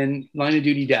than line of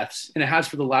duty deaths. And it has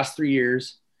for the last 3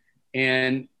 years.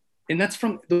 And that's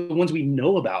from the ones we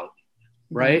know about,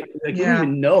 right? Like we don't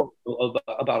even know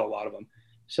about a lot of them.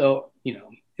 So,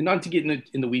 and not to get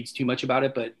in the weeds too much about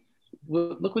it, but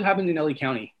look what happened in LA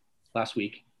County last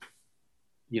week,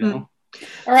 All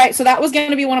right. So that was going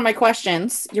to be one of my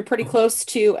questions. You're pretty close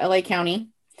to LA County.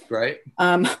 Right.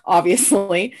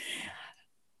 Obviously.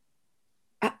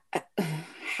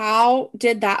 How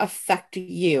did that affect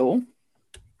you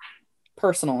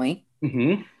personally?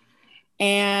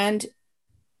 And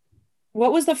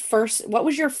what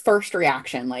was your first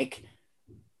reaction like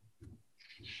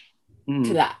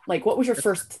to that? Like, what was your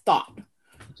first thought?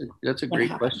 That's a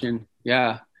great question.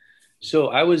 Yeah. So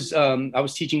I was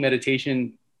teaching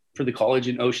meditation for the college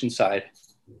in Oceanside,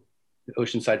 the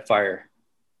Oceanside Fire.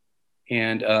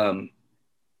 And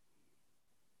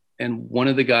one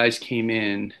of the guys came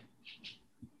in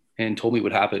and told me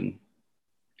what happened.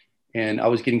 And I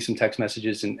was getting some text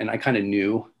messages, and I kind of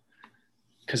knew,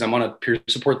 because I'm on a peer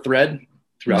support thread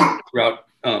throughout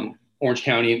Orange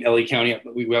County and LA County.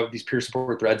 We have these peer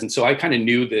support threads. And so I kind of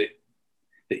knew the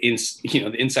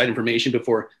inside information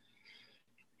before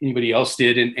anybody else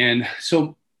did. And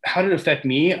so how did it affect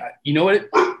me? You know what?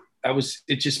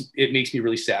 It makes me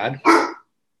really sad,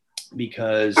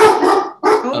 because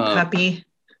puppy.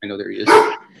 I know there he is.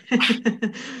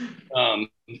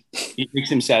 It makes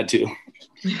him sad too.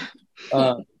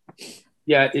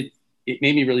 Yeah, it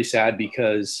made me really sad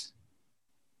because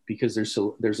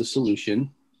there's a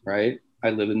solution, right? I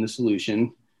live in the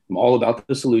solution. I'm all about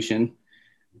the solution.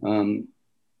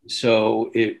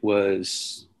 So it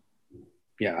was,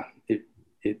 yeah,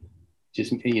 it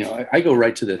just, I go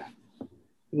right to the,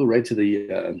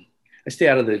 I stay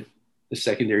out of the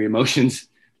secondary emotions,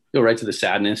 go right to the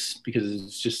sadness, because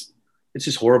it's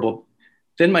just horrible.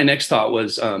 Then my next thought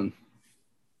was, I'm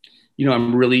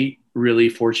really, really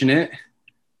fortunate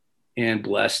and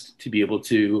blessed to be able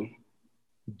to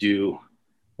do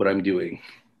what I'm doing.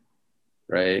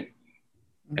 Right.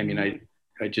 Mm-hmm. I mean, I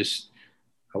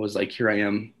was like, here I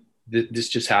am, this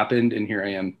just happened. And here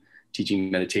I am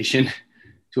teaching meditation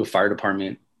to a fire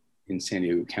department in San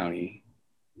Diego County,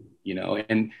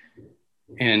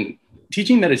 and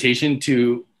teaching meditation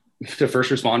to first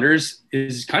responders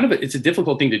is it's a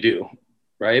difficult thing to do.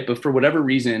 Right. But for whatever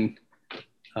reason,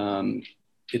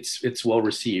 it's well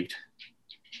received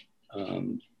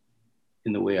in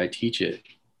the way I teach it.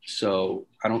 So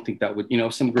I don't think that would,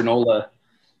 some granola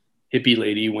hippie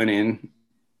lady went in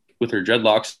with her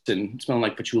dreadlocks and smelling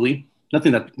like patchouli. Not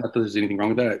that there's anything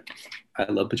wrong with that.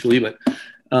 I love patchouli, but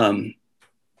I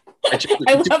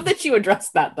love that you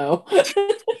addressed that though.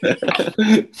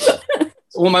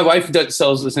 Well, my wife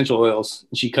sells essential oils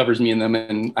and she covers me in them,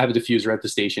 and I have a diffuser at the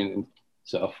station. And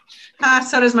so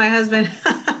does my husband.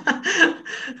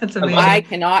 That's amazing. I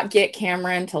cannot get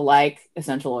Cameron to like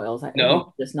essential oils.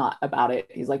 No, he's just not about it.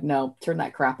 He's like, no, turn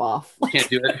that crap off. Can't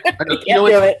do it. Can't do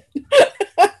it.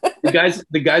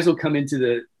 The guys will come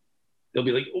into they'll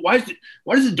be like, why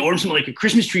does the dorm smell like a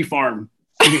Christmas tree farm?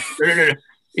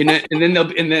 and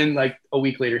then like a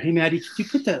week later, hey Maddie, could you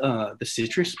put the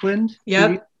citrus blend?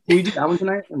 Yep. Can we do that one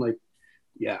tonight? I'm like,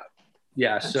 yeah.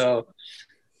 So,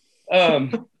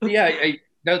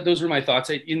 those were my thoughts.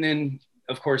 And then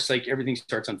of course, like everything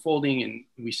starts unfolding, and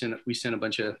we sent a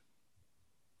bunch of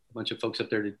folks up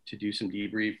there to do some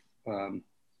debrief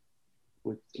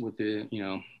with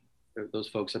the those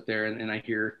folks up there, and I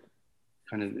hear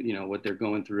kind of what they're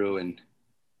going through, and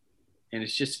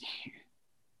it's just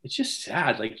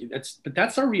sad. Like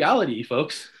that's our reality,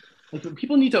 folks. Like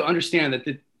people need to understand that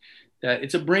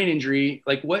it's a brain injury.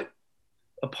 Like what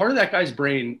a part of that guy's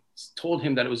brain told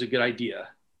him that it was a good idea.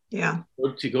 Yeah.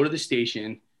 To go to the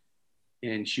station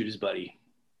and shoot his buddy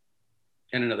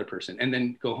and another person, and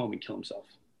then go home and kill himself.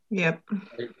 Yep.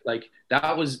 Right? Like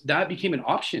that became an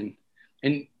option,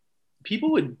 and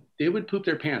people would poop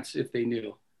their pants if they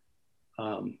knew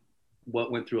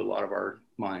what went through a lot of our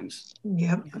minds.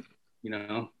 Yep.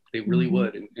 They really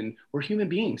would. And we're human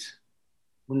beings.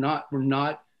 We're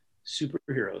not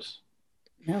superheroes.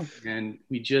 No. And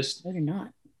we're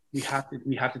not. We have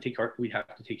to take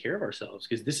care of ourselves,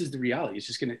 because this is the reality. It's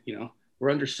just gonna, we're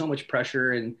under so much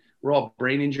pressure, and we're all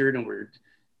brain injured, and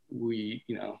we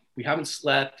haven't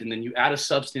slept, and then you add a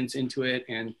substance into it,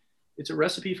 and it's a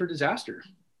recipe for disaster.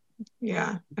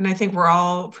 Yeah. And I think we're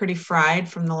all pretty fried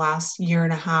from the last year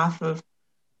and a half of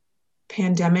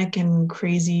pandemic and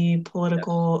crazy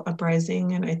political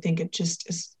uprising. And I think it just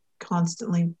is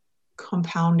constantly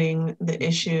compounding the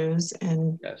issues.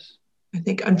 And yes. I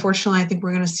think, unfortunately,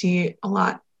 we're going to see a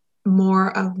lot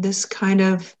more of this kind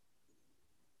of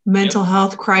mental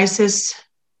health crisis.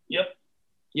 Yep.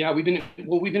 Yeah. We've been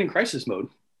in crisis mode.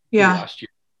 Yeah. Last year.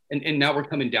 And now we're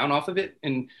coming down off of it.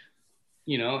 And,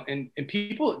 and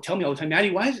people tell me all the time,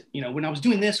 Maddie, why is it, when I was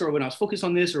doing this, or when I was focused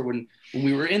on this, or when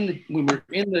we were in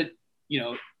the,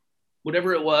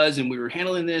 whatever it was, and we were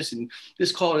handling this and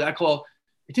this call or that call,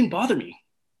 it didn't bother me.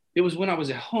 It was when I was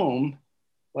at home,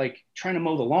 like trying to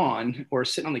mow the lawn or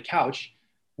sitting on the couch,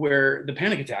 where the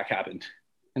panic attack happened.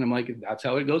 And I'm like, that's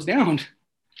how it goes down.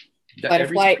 Fight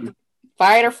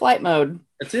or flight mode.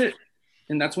 That's it.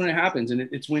 And that's when it happens. And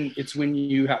it's when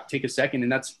you have to take a second.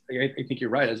 And that's, I think you're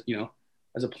right.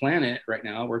 As a planet right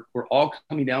now, we're all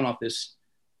coming down off this,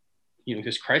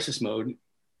 this crisis mode.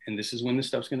 And this is when this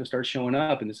stuff's going to start showing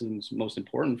up. And this is most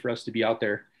important for us to be out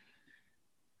there,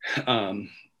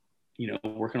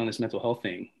 working on this mental health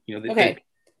thing. Okay.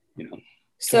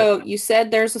 So you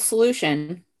said there's a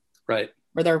solution. Right.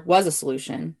 Or there was a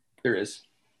solution. There is.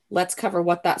 Let's cover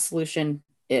what that solution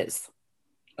is.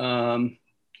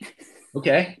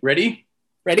 Okay. Ready?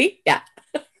 Yeah.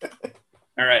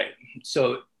 All right.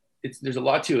 So there's a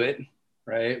lot to it,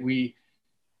 right? We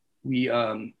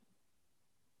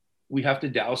have to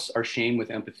douse our shame with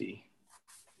empathy.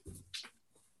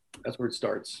 That's where it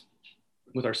starts,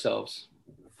 with ourselves,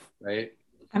 right?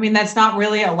 I mean, that's not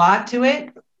really a lot to it,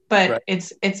 but right.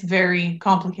 it's very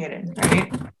complicated,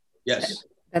 right? Yes.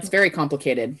 That's very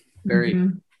complicated. Very.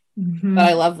 But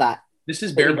I love that. This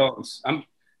is bare bones. I'm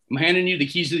handing you the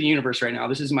keys to the universe right now.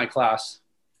 This is my class.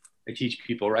 I teach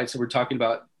people, right? So we're talking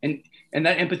about, and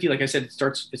that empathy, like I said, it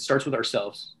starts with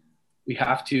ourselves. We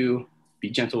have to be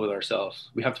gentle with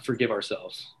ourselves. We have to forgive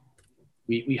ourselves.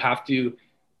 We have to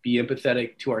be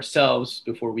empathetic to ourselves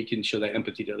before we can show that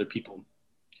empathy to other people.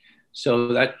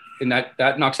 So that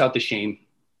knocks out the shame,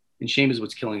 and shame is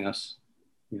what's killing us,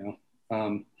 you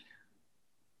know?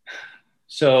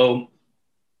 So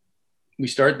we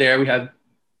start there. We have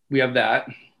that.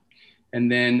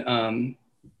 And then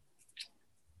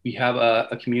we have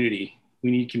a community.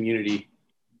 We need community.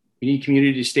 We need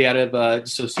community to stay out of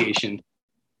dissociation.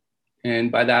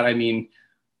 And by that, I mean,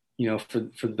 you know,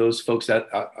 for those folks that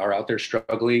are out there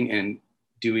struggling and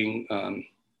doing,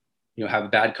 you know,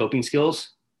 have bad coping skills,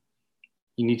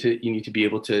 you need to be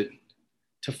able to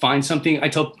find something. I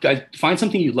tell guys, find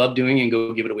something you love doing and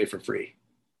go give it away for free.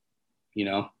 You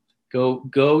know,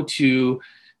 go to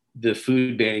the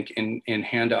food bank and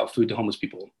hand out food to homeless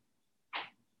people.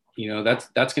 You know,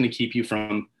 that's going to keep you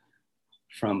from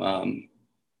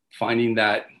finding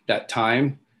that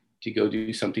time to go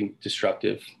do something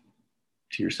disruptive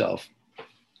to yourself.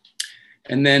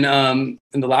 And then and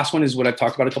the last one is what I've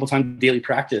talked about a couple of times: daily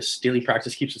practice. Daily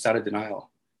practice keeps us out of denial.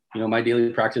 You know, my daily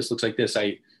practice looks like this.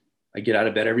 I get out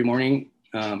of bed every morning.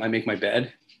 I make my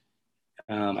bed.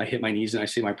 I hit my knees and I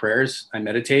say my prayers. I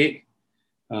meditate.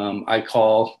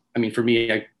 For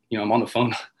me, I'm on the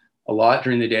phone a lot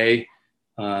during the day,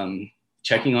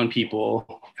 checking on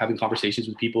people, having conversations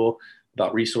with people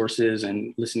about resources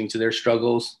and listening to their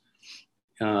struggles.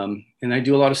 And I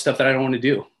do a lot of stuff that I don't want to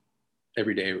do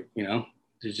every day. You know,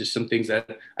 there's just some things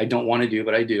that I don't want to do,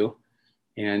 but I do.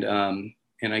 And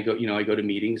I go to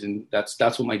meetings, and that's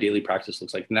what my daily practice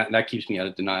looks like. And that keeps me out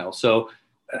of denial. So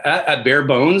at bare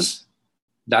bones,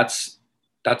 that's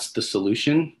the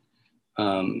solution.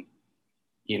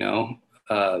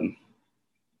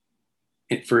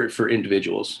 For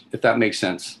individuals, if that makes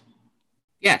sense.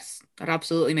 Yes, that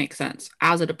absolutely makes sense.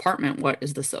 As a department, what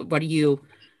do you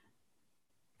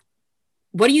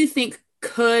think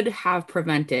could have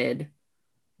prevented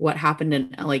what happened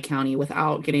in LA County,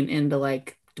 without getting into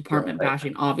like department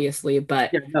bashing, obviously,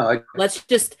 but let's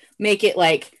just make it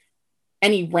like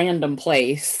any random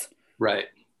place. Right.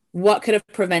 What could have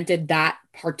prevented that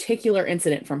particular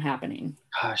incident from happening?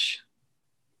 Gosh,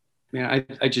 man,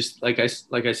 I just, like I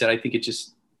said, I think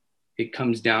it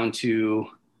comes down to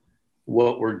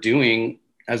what we're doing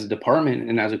as a department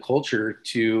and as a culture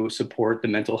to support the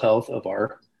mental health of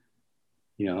our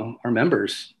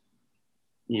members.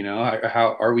 You know,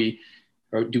 how are we,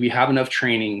 or do we have enough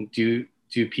training? Do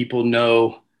people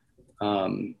know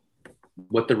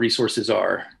what the resources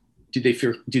are? Do they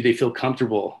feel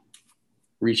comfortable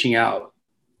reaching out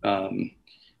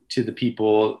to the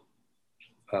people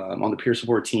on the peer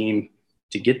support team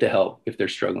to get the help if they're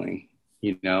struggling?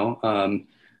 You know,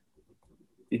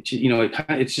 it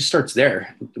just starts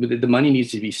there. The money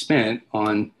needs to be spent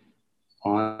on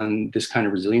this kind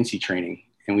of resiliency training,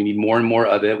 and we need more and more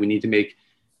of it. We need to make,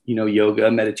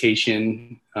 yoga,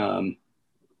 meditation.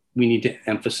 We need to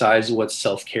emphasize what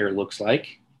self-care looks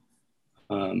like.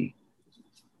 We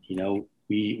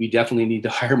definitely need to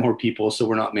hire more people, so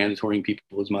we're not mandatoring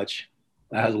people as much.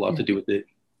 That has a lot to do with it.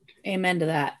 Amen to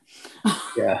that.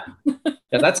 Yeah.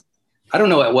 That's, I don't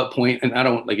know at what point, and I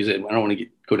don't, like I said, I don't want to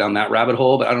go down that rabbit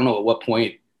hole, but I don't know at what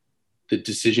point the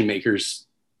decision makers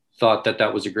thought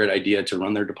that was a great idea to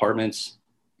run their departments.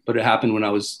 But it happened when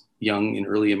I was young and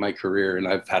early in my career, and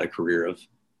I've had a career of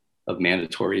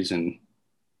mandatories. And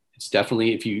it's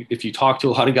definitely, if you talk to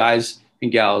a lot of guys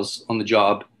and gals on the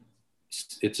job,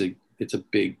 it's a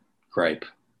big gripe,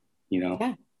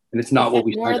 Yeah. And it's not what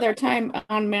we more of their time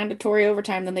on mandatory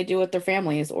overtime than they do with their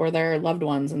families or their loved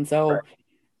ones. And so, right.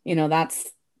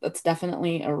 That's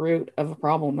definitely a root of a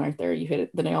problem right there. You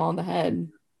hit the nail on the head.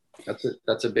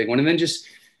 That's a big one. And then just,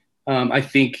 I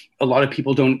think a lot of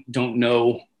people don't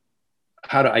know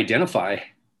how to identify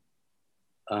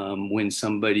when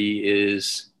somebody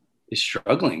is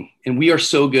struggling. And we are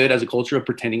so good as a culture of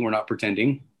pretending we're not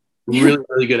pretending. We're really,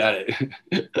 really good at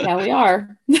it. Yeah, we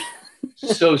are.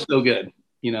 so good,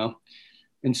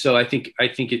 And so I think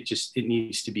it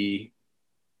needs to be,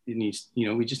 we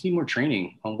just need more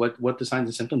training on what the signs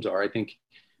and symptoms are. I think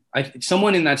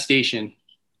someone in that station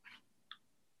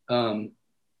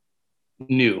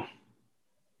knew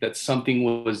that something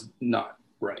was not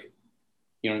right.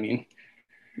 You know what I mean?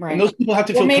 Right. And those people have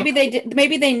to feel maybe they did.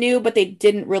 Maybe they knew, but they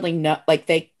didn't really know. Like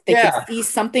they could see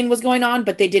something was going on,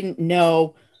 but they didn't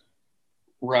know.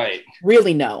 Right.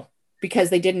 Really know. because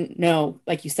they didn't know,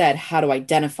 like you said, how to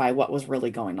identify what was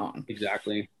really going on.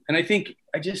 Exactly. And I think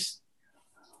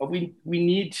we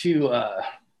need to,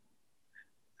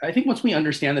 I think once we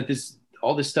understand that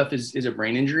all this stuff is a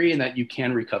brain injury and that you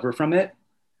can recover from it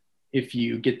if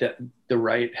you get the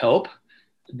right help,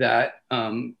 that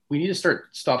we need to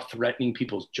stop threatening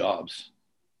people's jobs.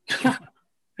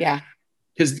 Yeah.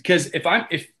 Because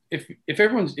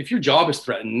if your job is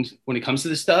threatened when it comes to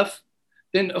this stuff,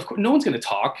 then of course no one's going to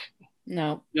talk.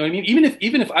 No. You know what I mean?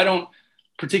 Even if I don't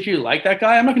particularly like that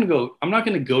guy, I'm not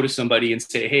going to go to somebody and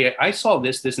say, hey, I saw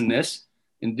this, and this,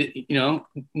 and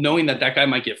knowing that guy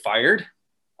might get fired.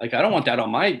 Like, I don't want that on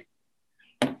my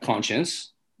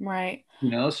conscience. Right.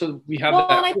 So we have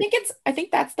and I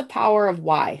think that's the power of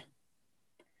why.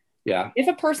 Yeah. If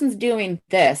a person's doing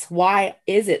this, why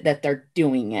is it that they're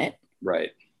doing it?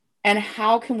 Right. And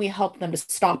how can we help them to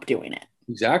stop doing it?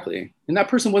 Exactly. And that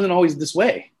person wasn't always this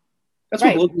way. That's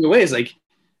right. what blows me away is like,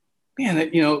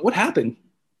 man, what happened?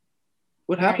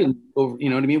 What happened over, you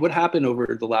know what I mean? What happened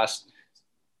over the last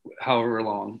however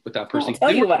long with that person? I'll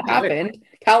tell you what happened.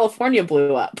 California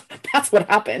blew up. That's what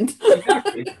happened.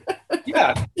 Exactly.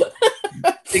 Yeah.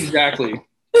 Exactly.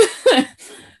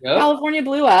 Yep. California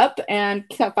blew up and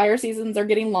fire seasons are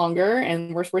getting longer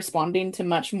and we're responding to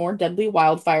much more deadly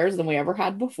wildfires than we ever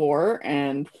had before.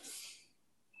 And,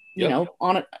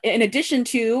 in addition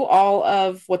to all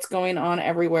of what's going on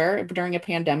everywhere during a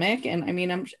pandemic. And I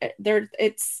mean,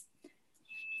 it's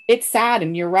sad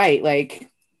and you're right. Like,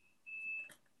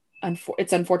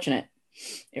 it's unfortunate.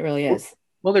 It really is.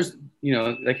 Well, there's,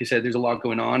 like you said, there's a lot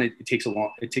going on. It takes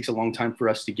a long time for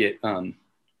us to get,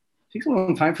 takes a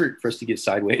long time for us to get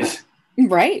sideways.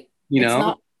 Right.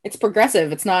 It's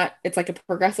progressive. It's like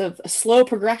a slow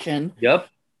progression. Yep.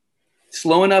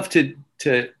 Slow enough to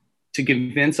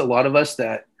convince a lot of us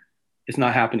that it's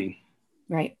not happening.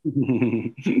 Right.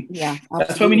 Yeah. Absolutely.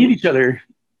 That's why we need each other.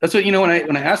 That's what,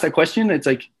 when I asked that question, it's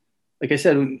like I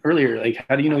said earlier, like,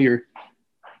 how do you know you're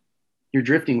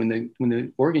drifting when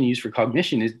the organ used for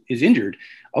cognition is injured?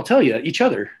 I'll tell you, each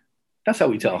other. That's how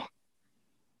we tell.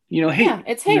 Hey, yeah,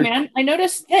 it's, hey man, I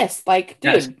noticed this. Like,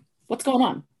 dude, yes. What's going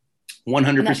on?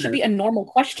 100%. That should be a normal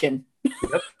question.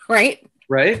 Yep.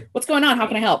 Right. What's going on? How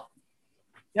can I help?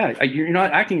 Yeah, you're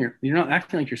not acting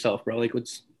like yourself, bro. Like,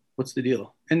 what's the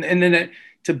deal? And then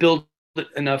to build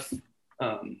enough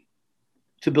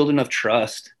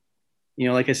trust.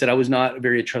 Like I said, I was not a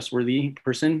very trustworthy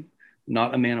person,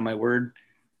 not a man of my word,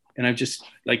 and I've just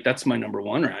like that's my number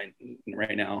one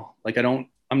right now. Like, I'm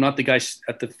not the guy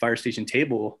at the fire station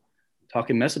table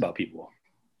talking mess about people.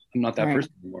 I'm not that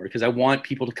person anymore because I want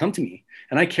people to come to me,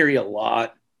 and I carry a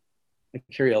lot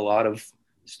of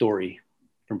story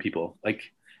from people, like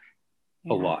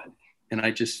a lot. And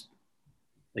I just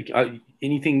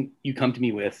anything you come to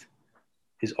me with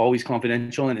is always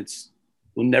confidential and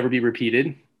will never be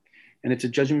repeated. And it's a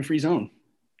judgment-free zone.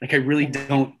 Like, I really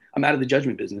don't, I'm out of the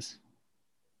judgment business.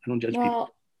 I don't judge people.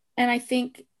 And I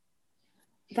think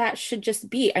that should just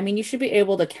be, I mean, you should be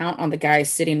able to count on the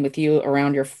guys sitting with you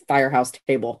around your firehouse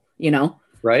table,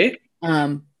 Right.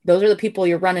 Those are the people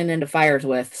you're running into fires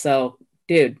with. So,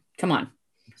 dude, come on.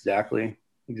 Exactly.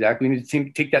 We need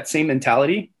to take that same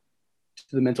mentality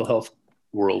to the mental health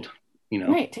world,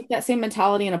 Right. Take that same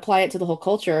mentality and apply it to the whole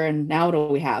culture. And now what do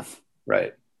we have?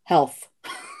 Right. Health,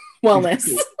 wellness.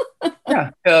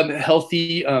 Yeah.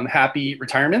 Healthy, happy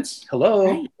retirements. Hello.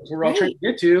 Right. That's what we're all trying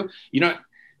to get to.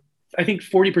 I think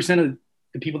 40% of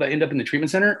the people that end up in the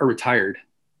treatment center are retired.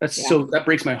 So that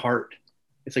breaks my heart.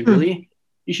 It's like, really?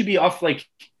 You should be off like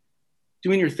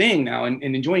doing your thing now and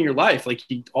enjoying your life. Like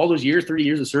all those years, 30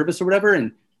 years of service or whatever.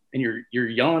 And you're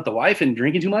yelling at the wife and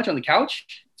drinking too much on the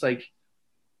couch. It's like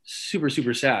super,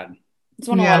 super sad. It's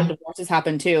when a lot of divorces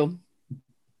happen too.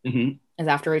 Mm-hmm. Is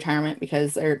after retirement,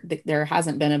 because there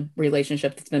hasn't been a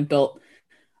relationship that's been built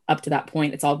up to that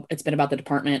point. It's been about the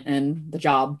department and the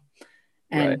job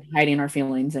and hiding our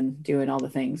feelings and doing all the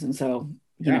things. And so,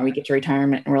 we get to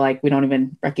retirement and we're like, we don't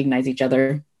even recognize each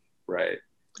other. Right.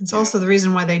 It's also the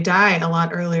reason why they die a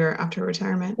lot earlier after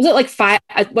retirement. Was it like 5?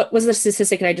 What was the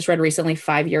statistic that I just read recently?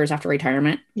 5 years after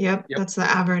retirement. Yep. That's the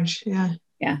average. Yeah.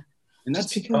 Yeah. And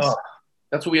that's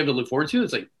what we have to look forward to.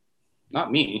 It's like,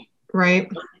 not me.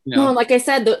 Right. No, like I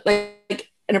said, like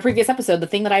in a previous episode, the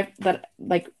thing that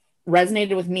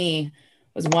resonated with me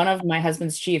was one of my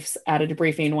husband's chiefs at a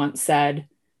debriefing once said,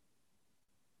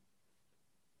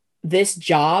 this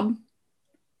job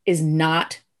is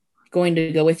not going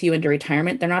to go with you into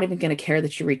retirement. They're not even going to care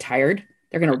that you retired.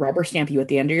 They're going to rubber stamp you at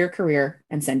the end of your career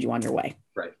and send you on your way.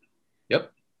 Right.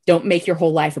 Yep. Don't make your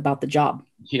whole life about the job.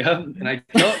 Yeah. And I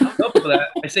tell people that.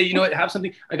 I say, have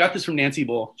something. I got this from Nancy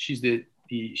Bull. She's the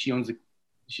she's a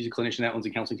clinician that owns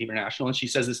the Counseling Team International. And she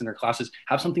says this in her classes,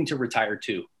 have something to retire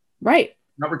to. Right.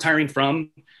 Not retiring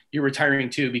from, you're retiring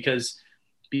to, because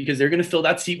they're going to fill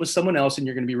that seat with someone else and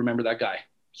you're going to be remember that guy.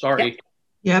 Sorry.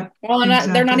 Yep. Well,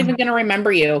 exactly. They're not even going to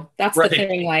remember you. That's right. The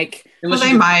thing. Like, well,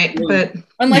 they might, but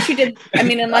unless you did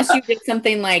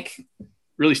something like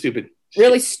really stupid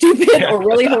or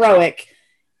really heroic,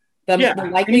 the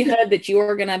likelihood that you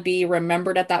are going to be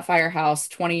remembered at that firehouse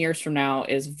 20 years from now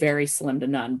is very slim to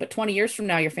none. But 20 years from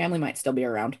now, your family might still be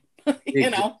around.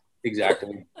 You know?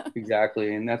 Exactly.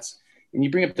 And you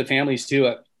bring up the families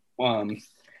too. Man,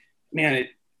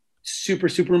 it's super,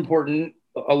 super important.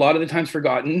 A lot of the times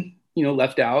forgotten,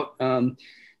 left out, in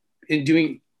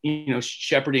doing,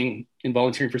 shepherding and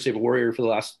volunteering for Save a Warrior for the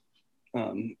last,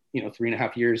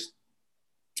 3.5 years.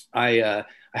 I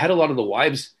had a lot of the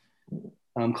wives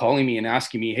calling me and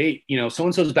asking me, hey,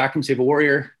 so-and-so's back from Save a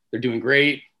Warrior. They're doing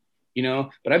great,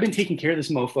 but I've been taking care of this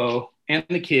mofo and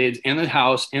the kids and the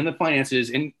house and the finances.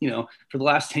 And, for the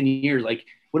last 10 years, like,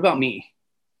 what about me?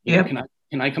 Yeah.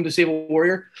 Can I come to Save a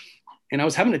Warrior? And I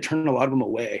was having to turn a lot of them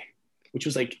away, which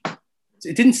was like,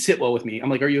 it didn't sit well with me. I'm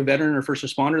like, are you a veteran or first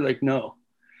responder? Like, no.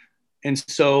 And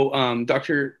so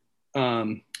Dr.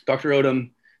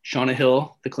 Odom, Shauna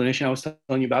Hill, the clinician I was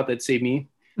telling you about that saved me,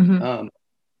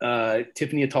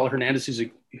 Tiffany Atala Hernandez, who's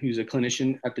a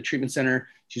clinician at the treatment center.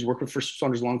 She's worked with first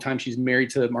responders a long time. She's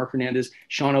married to Mark Hernandez.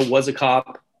 Shauna was a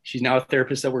cop. She's now a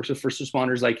therapist that works with first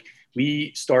responders. Like,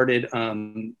 we started,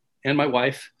 and my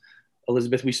wife,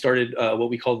 Elizabeth, we started what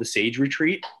we call the SAGE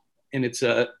retreat. And it's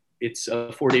a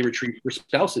 4-day retreat for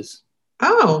spouses.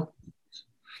 Oh.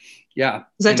 Yeah.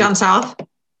 Is that down south?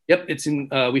 Yep. It's in,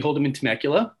 we hold them in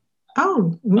Temecula.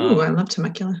 Oh, I love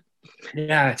Temecula.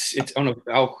 Yeah. It's on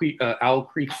Owl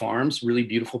Creek Farms, really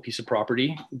beautiful piece of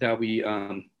property that we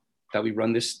run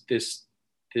this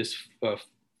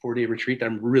 4-day retreat that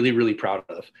I'm really, really proud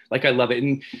of. Like, I love it.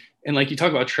 And like you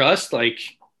talk about trust, like,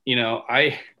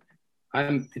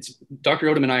 it's Dr.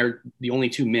 Odom and I are the only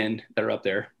two men that are up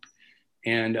there.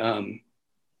 And right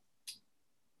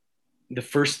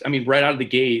out of the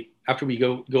gate, after we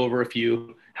go over a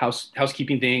few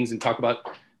housekeeping things and talk about,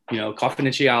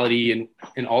 confidentiality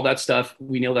and all that stuff,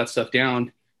 we nail that stuff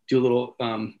down, do a little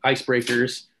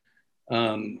icebreakers.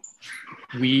 I'm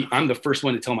the first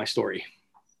one to tell my story.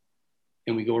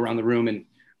 And we go around the room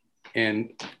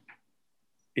and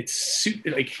it's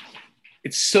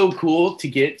so cool to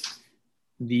get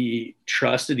the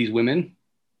trust of these women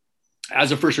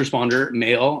as a first responder,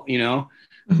 male,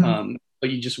 but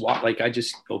you just walk, like, I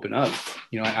just open up,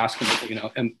 I ask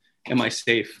them, am I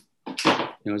safe?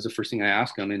 Is the first thing I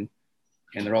ask them, and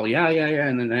they're all, yeah.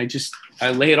 And then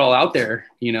I lay it all out there,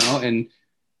 and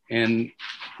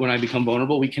when I become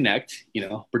vulnerable, we connect,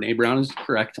 Brene Brown is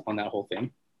correct on that whole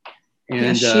thing. And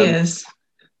yes, she is.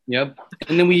 Yep.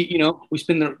 And then we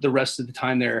spend the rest of the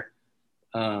time there.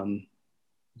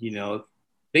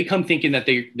 They come thinking that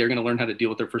they're going to learn how to deal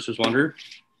with their first responder,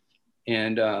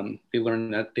 and they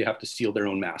learn that they have to seal their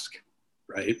own mask,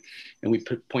 right? And we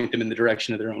point them in the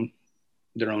direction of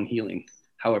their own healing,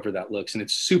 however that looks. And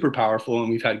it's super powerful,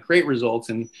 and we've had great results.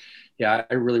 And yeah,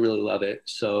 I really, really love it.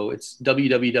 So it's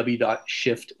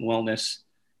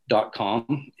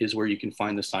www.shiftwellness.com is where you can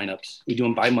find the signups. We do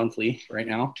them bi-monthly right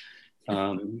now.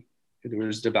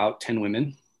 There's about 10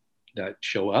 women that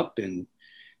show up, and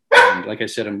like I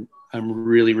said, I'm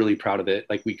really, really proud of it.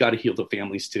 Like, we got to heal the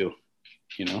families too,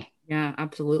 Yeah,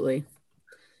 absolutely.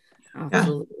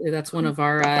 Absolutely. Yeah. That's one of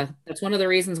the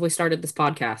reasons we started this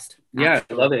podcast. Yeah. Absolutely.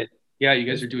 I love it. Yeah. You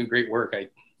guys are doing great work. I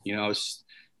was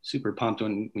super pumped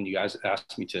when you guys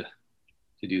asked me to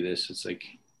do this. It's like,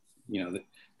 the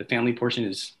family portion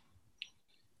is,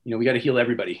 we got to heal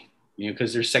everybody,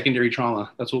 because there's secondary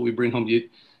trauma. That's what we bring home to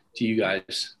you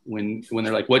guys when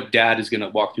they're like, what dad is going to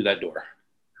walk through that door?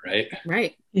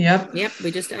 Right. Yep.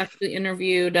 We just actually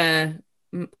interviewed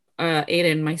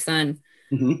Aiden, my son,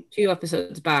 2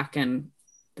 episodes back, and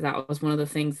that was one of the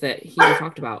things that he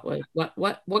talked about. Like,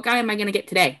 what guy am I going to get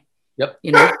today? Yep.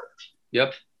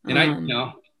 Yep. And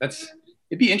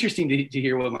it'd be interesting to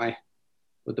hear what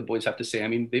the boys have to say. I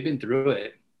mean, they've been through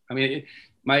it. I mean,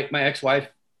 my ex-wife,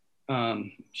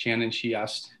 Shannon, she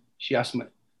asked 2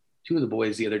 of the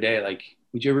boys the other day, like,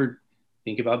 would you ever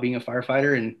think about being a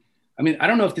firefighter? And I mean, I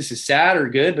don't know if this is sad or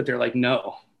good, but they're like,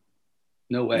 no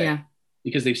way. Yeah.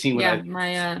 Because they've seen what I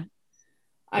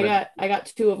got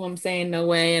 2 of them saying no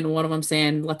way, and one of them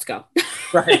saying, let's go.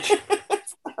 Right.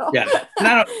 Yeah.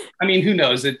 And who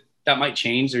knows, that might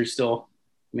change. They're still,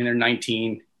 they're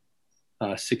 19,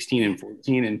 16 and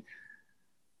 14.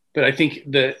 But I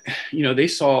think that, they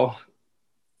saw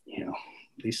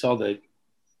the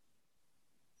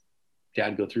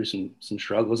dad go through some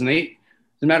struggles. And as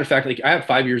a matter of fact, like I have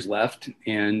 5 years left,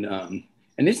 and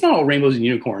it's not all rainbows and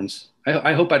unicorns.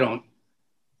 I hope I don't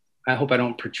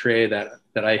portray that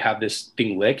I have this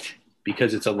thing licked,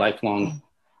 because it's a lifelong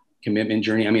commitment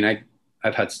journey. I mean,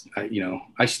 I've had,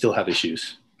 I still have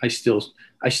issues. I still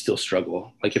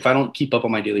struggle. Like if I don't keep up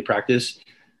on my daily practice,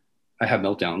 I have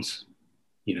meltdowns,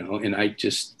 and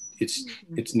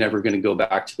it's never going to go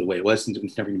back to the way it was.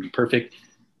 It's never going to be perfect.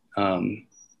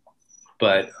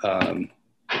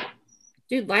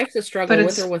 Dude, life's a struggle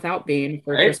with or without being a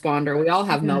first responder. We all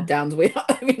have meltdowns.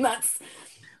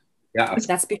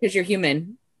 That's because you're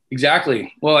human.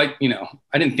 Exactly. Well, I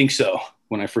didn't think so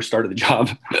when I first started the job.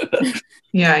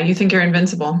 Yeah. You think you're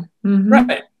invincible. Mm-hmm.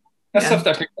 Right. That stuff's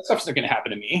not going to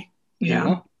happen to me.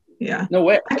 Yeah. Yeah. No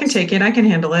way. I can take it. I can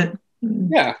handle it.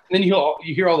 Yeah. And then you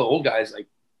hear all the old guys. Like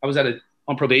I was on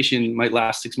probation my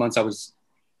last 6 months. I was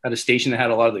at a station that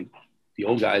had a lot of the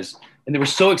old guys, and they were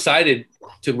so excited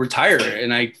to retire.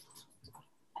 And I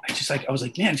was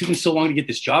like, man, it took me so long to get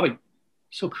this job. It's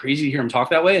so crazy to hear them talk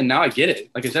that way. And now I get it.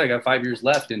 Like I said, I got 5 years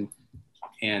left, and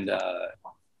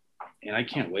I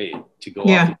can't wait to go off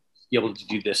and be able to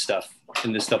do this stuff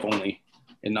and this stuff only,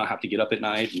 and not have to get up at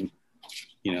night and,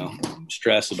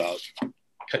 stress about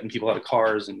cutting people out of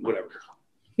cars and whatever.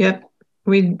 Yep.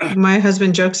 My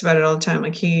husband jokes about it all the time.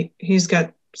 Like he's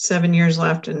got 7 years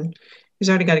left, and he's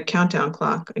already got a countdown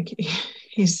clock. Like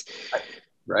he's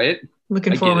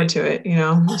looking forward to it.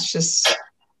 It's just,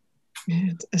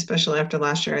 especially after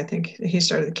last year, I think he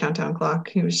started the countdown clock.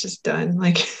 He was just done,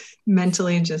 like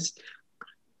mentally just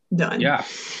done. Yeah.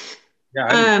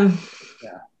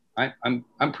 I'm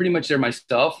pretty much there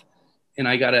myself, and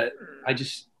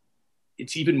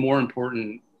it's even more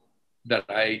important that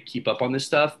I keep up on this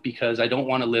stuff, because I don't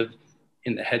want to live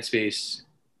in the headspace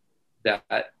that,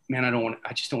 man, I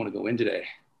just don't want to go in today.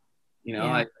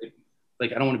 I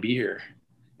don't want to be here,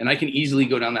 and I can easily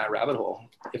go down that rabbit hole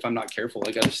if I'm not careful.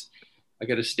 I gotta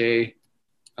stay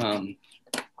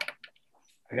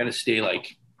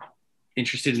like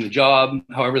interested in the job,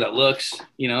 however that looks.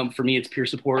 For me, it's peer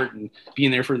support and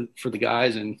being there for the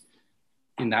guys, and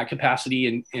in that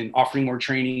capacity, and offering more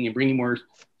training and bringing more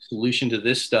solution to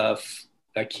this stuff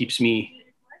that keeps me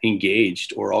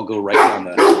engaged, or I'll go right down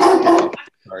the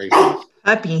sorry.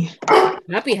 Puppy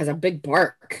has a big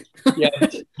bark. Yeah,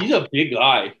 he's a big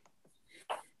guy.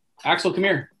 Axel, come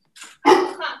here.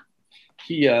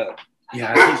 He's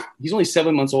only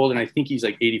 7 months old, and I think he's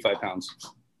like 85 pounds.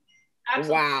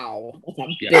 Wow, that's a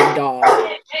big dog.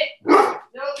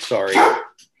 Sorry.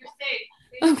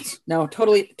 No,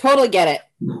 totally get it.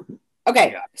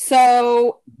 Okay,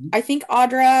 so I think,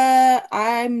 Audra,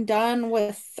 I'm done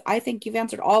with. I think you've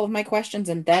answered all of my questions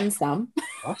and then some.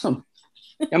 Awesome.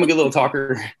 I'm a good little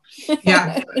talker.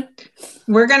 Yeah.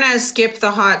 We're going to skip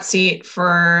the hot seat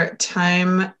for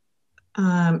time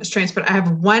constraints, but I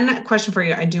have one question for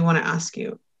you. I do want to ask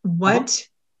you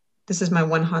this is my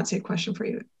one hot seat question for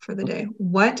you for the day.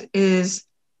 What is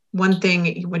one thing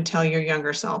you would tell your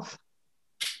younger self?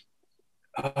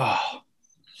 To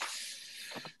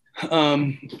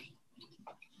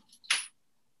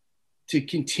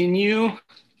continue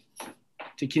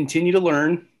to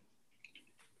learn,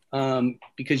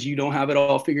 because you don't have it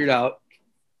all figured out,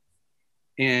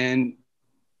 and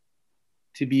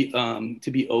to be open,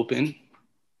 to be open,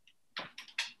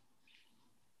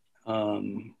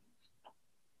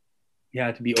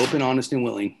 honest, and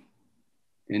willing,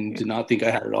 and to not think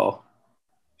I had it all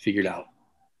figured out.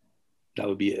 That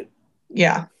would be it.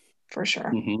 Yeah, for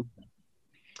sure. Mm-hmm.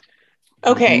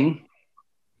 Okay. Mm-hmm.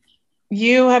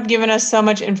 You have given us so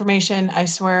much information. I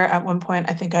swear at one point,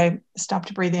 I think I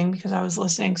stopped breathing because I was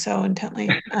listening so intently.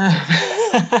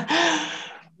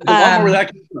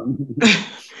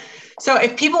 So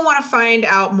if people want to find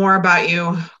out more about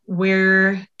you,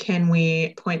 where can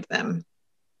we point them?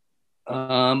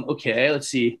 Okay, let's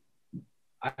see.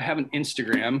 I have an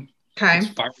Instagram. Okay.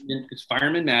 It's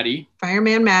Fireman Maddie.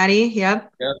 Fireman Maddie.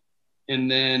 Yep.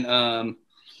 And then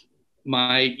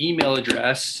my email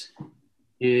address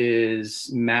is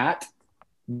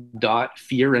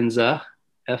matt.fiorenza,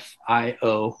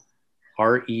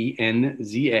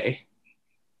 FIORENZA,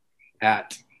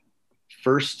 at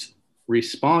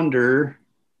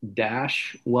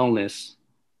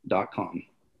firstresponder-wellness.com.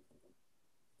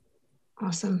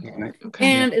 Awesome. Okay.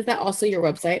 And is that also your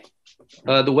website?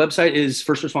 The website is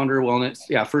First Responder Wellness.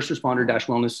 Yeah,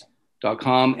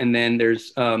 firstresponder-wellness.com. And then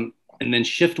there's and then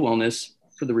Shift Wellness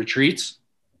for the retreats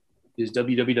is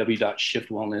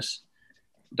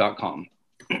www.shiftwellness.com.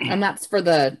 And that's for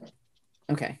the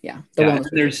and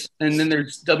there's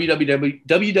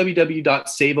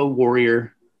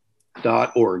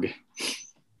www.saveawarrior.org.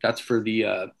 That's for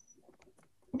the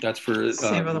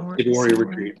Save the Warrior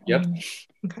Retreat. Yep.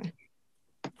 Okay.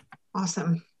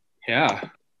 Awesome. Yeah.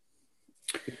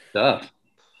 Good stuff.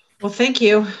 Well, thank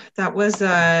you. That was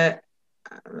I've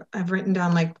written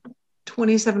down like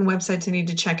 27 websites I need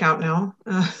to check out now.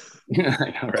 I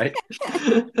know, right?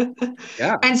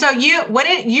 Yeah. And so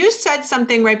you said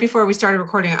something right before we started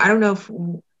recording. I don't know if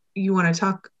you want to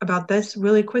talk about this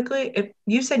really quickly. If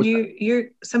you said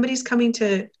somebody's coming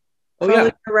to follow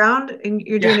you around and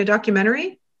you're doing a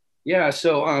documentary. Yeah.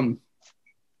 So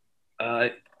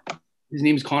his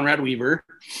name is Conrad Weaver.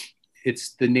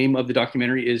 It's the name of the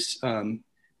documentary is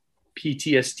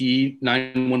PTSD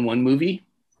 911 movie.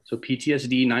 So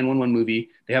PTSD 911 movie.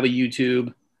 They have a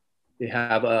YouTube. They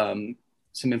have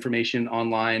some information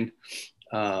online.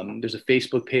 There's a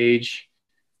Facebook page.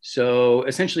 So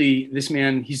essentially, this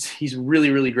man, he's a really,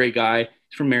 really great guy.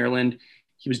 He's from Maryland.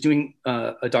 He was doing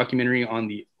a documentary on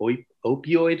the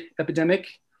opioid epidemic,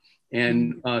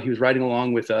 and he was riding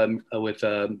along with a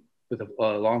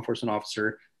law enforcement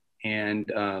officer,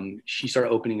 and she started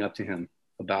opening up to him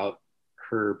about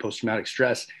her post-traumatic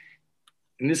stress.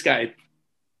 And this guy,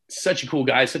 such a cool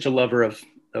guy, such a lover of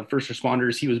first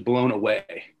responders. He was blown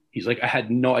away. He's like, I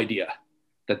had no idea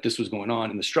that this was going on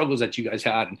and the struggles that you guys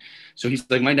had. And so he's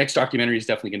like, my next documentary is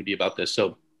definitely going to be about this.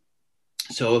 So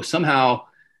somehow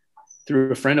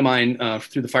through a friend of mine,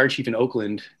 through the fire chief in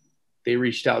Oakland, he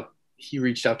reached out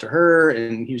to her,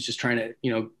 and he was just trying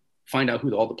to, find out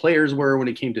who all the players were when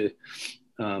it came to,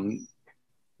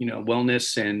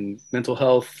 wellness and mental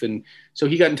health. And so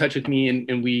he got in touch with me,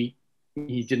 and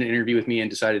he did an interview with me and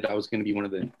decided I was going to be one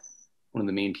of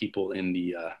the main people in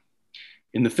the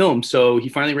film. So he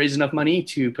finally raised enough money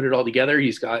to put it all together.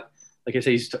 He's got, like I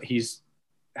say, he's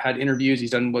had interviews.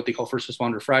 He's done what they call First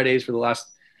Responder Fridays for the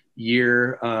last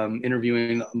year,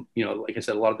 interviewing, like I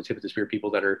said, a lot of the tip of the spear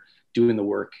people that are doing the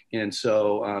work. And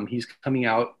so he's coming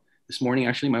out this morning.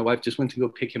 Actually, my wife just went to go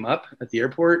pick him up at the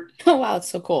airport. Oh, wow. That's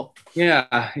so cool. Yeah.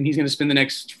 And he's going to spend the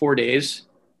next 4 days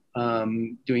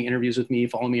doing interviews with me,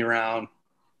 following me around,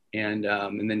 and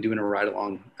then doing a ride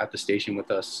along at the station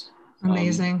with us.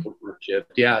 Amazing.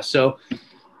 Yeah. So,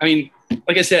 I mean,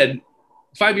 like I said,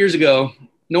 5 years ago,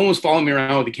 no one was following me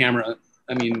around with a camera.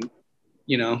 I mean,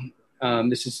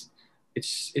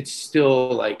 it's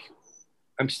still like,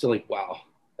 I'm still like, wow,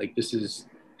 like this is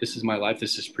my life.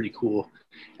 This is pretty cool.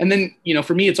 And then,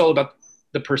 for me, it's all about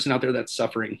the person out there that's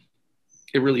suffering.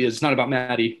 It really is. It's not about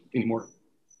Maddie anymore.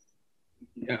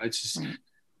 Yeah. It's just,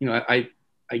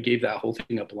 I gave that whole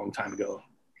thing up a long time ago.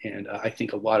 And I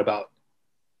think a lot about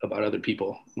other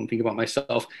people. I don't think about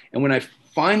myself. And when I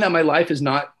find that my life is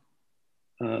not,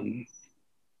 when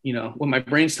my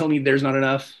brain's telling me there's not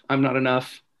enough, I'm not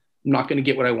enough, I'm not going to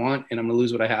get what I want, and I'm going to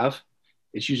lose what I have,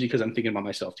 it's usually because I'm thinking about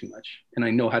myself too much. And I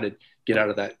know how to get out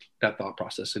of that thought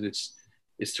process. And it's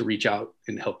to reach out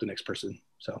and help the next person.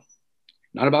 So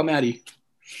not about Maddie.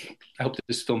 I hope that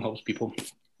this film helps people.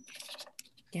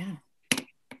 Yeah. I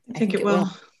think it will.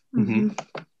 Mm-hmm.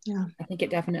 Yeah. I think it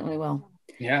definitely will.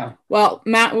 Yeah. Well,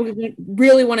 Matt, we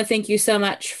really want to thank you so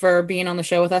much for being on the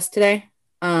show with us today.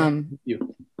 Thank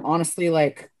you. Honestly,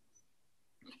 like,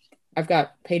 I've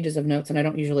got pages of notes and I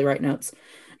don't usually write notes.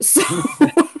 So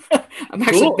I'm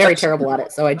actually very terrible at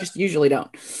it. So I just usually don't.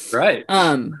 Right.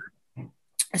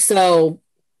 So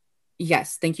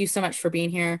yes, thank you so much for being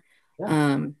here.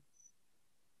 Yeah.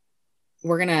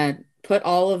 We're going to put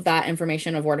all of that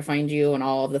information of where to find you and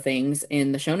all of the things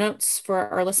in the show notes for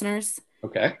our listeners.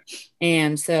 Okay.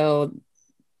 And so,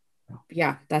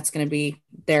 yeah, that's going to be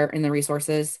there in the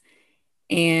resources.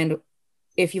 And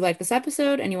if you like this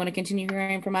episode and you want to continue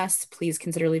hearing from us, please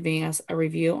consider leaving us a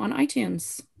review on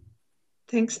iTunes.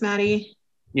 Thanks, Maddie.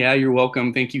 Yeah, you're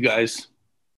welcome. Thank you, guys.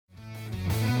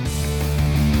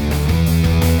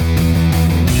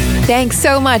 Thanks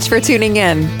so much for tuning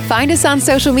in. Find us on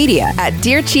social media at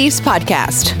Dear Chiefs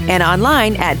Podcast and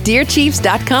online at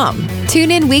dearchiefs.com.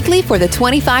 Tune in weekly for the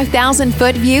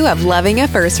 25,000-foot view of loving a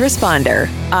first responder.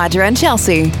 Audra and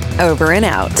Chelsea, over and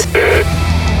out.